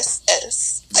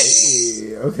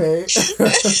 Hey, okay.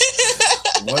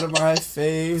 One of my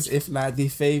faves, if not the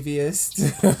faviest.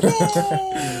 Yay,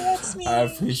 that's me. I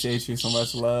appreciate you so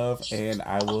much, love, and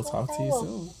I will talk to you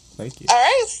soon. Thank you. All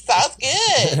right, sounds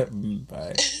good.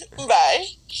 Bye. Bye.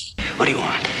 What do you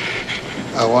want?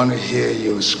 I want to hear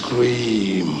you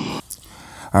scream.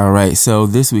 All right, so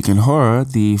this week in horror,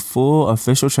 the full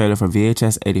official trailer for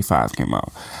VHS 85 came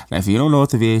out. Now, if you don't know what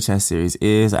the VHS series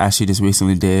is, I actually just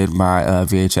recently did my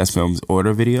VHS films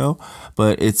order video,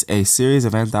 but it's a series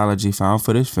of anthology found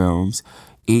footage films,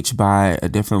 each by a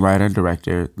different writer and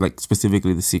director, like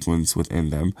specifically the sequence within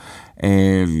them.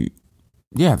 And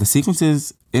yeah, the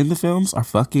sequences in the films are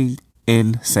fucking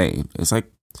insane. It's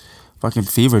like fucking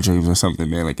fever dreams or something,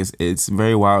 man. Like it's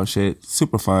very wild shit,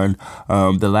 super fun.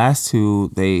 The last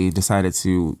two, they decided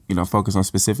to, you know, focus on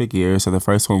specific years. So the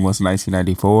first one was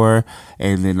 1994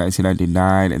 and then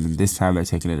 1999, and then this time they're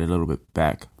taking it a little bit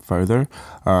back further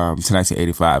to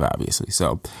 1985, obviously.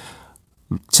 So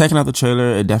checking out the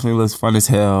trailer, it definitely looks fun as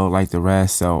hell like the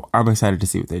rest. So I'm excited to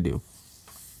see what they do.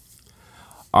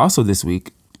 Also this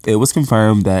week, it was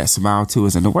confirmed that Smile 2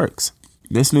 is in the works.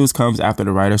 This news comes after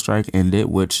the writer's strike ended,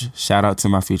 which shout out to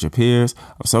my future peers.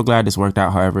 I'm so glad this worked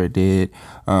out however it did.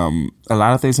 A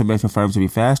lot of things have been confirmed to be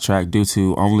fast-tracked due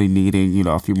to only needing, you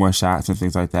know, a few more shots and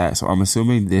things like that. So I'm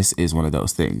assuming this is one of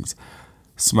those things.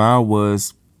 Smile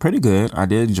was pretty good. I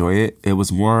did enjoy it. It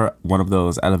was more one of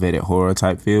those elevated horror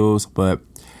type feels, but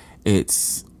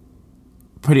it's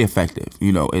pretty effective.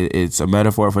 You know, it's a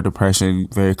metaphor for depression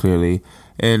very clearly.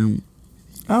 And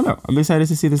I don't know. I'm excited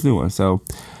to see this new one. So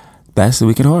that's the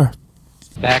week in horror.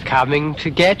 They're coming to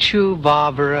get you,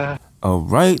 Barbara. All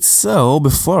right. So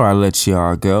before I let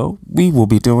y'all go, we will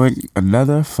be doing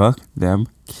another Fuck Them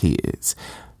Kids.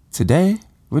 Today,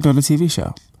 we're doing a TV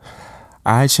show.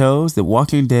 I chose The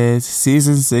Walking Dead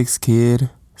Season 6 kid,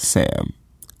 Sam.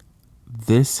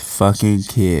 This fucking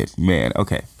kid, man.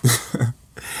 Okay.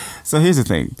 So here's the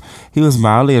thing. He was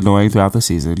mildly annoying throughout the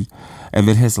season. And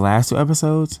then his last 2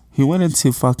 episodes, he went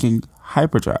into fucking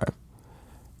hyperdrive.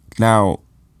 Now,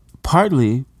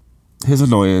 partly his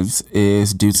annoyance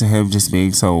is due to him just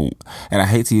being so, and I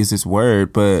hate to use this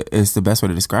word, but it's the best way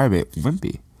to describe it,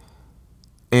 wimpy.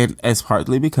 And it's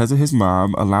partly because of his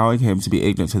mom allowing him to be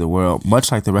ignorant to the world,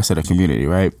 much like the rest of the community,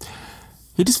 right?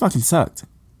 He just fucking sucked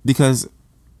because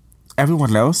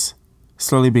everyone else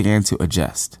slowly began to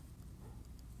adjust,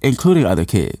 including other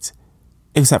kids,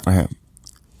 except for him.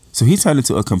 So he turned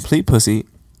into a complete pussy,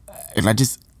 and I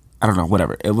don't know,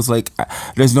 whatever. It was like,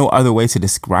 there's no other way to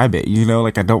describe it, you know?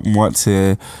 Like, I don't want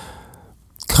to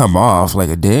come off like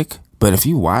a dick, but if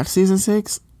you watch Season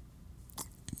 6,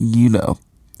 you know,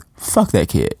 fuck that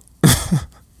kid.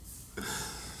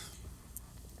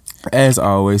 As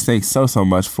always, thanks so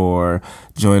much for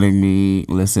joining me,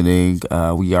 listening.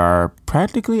 We are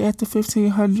practically at the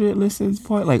 1,500 listens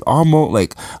point, like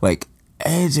almost, like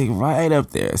edging right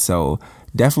up there. So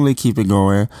definitely keep it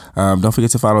going. Don't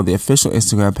forget to follow the official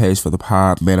Instagram page for the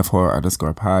pod, Man of Horror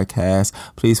 _podcast.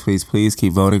 Please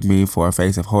keep voting me for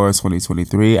Face of Horror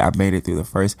 2023. I made it through the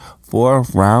first 4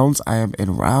 rounds. I am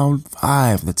in round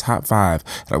 5, the top 5,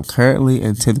 and I'm currently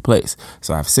in 10th place.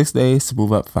 So I have 6 days to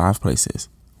move up 5 places.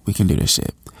 We can do this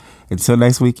shit. Until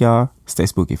next week, y'all, stay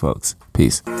spooky, folks.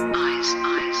 Peace.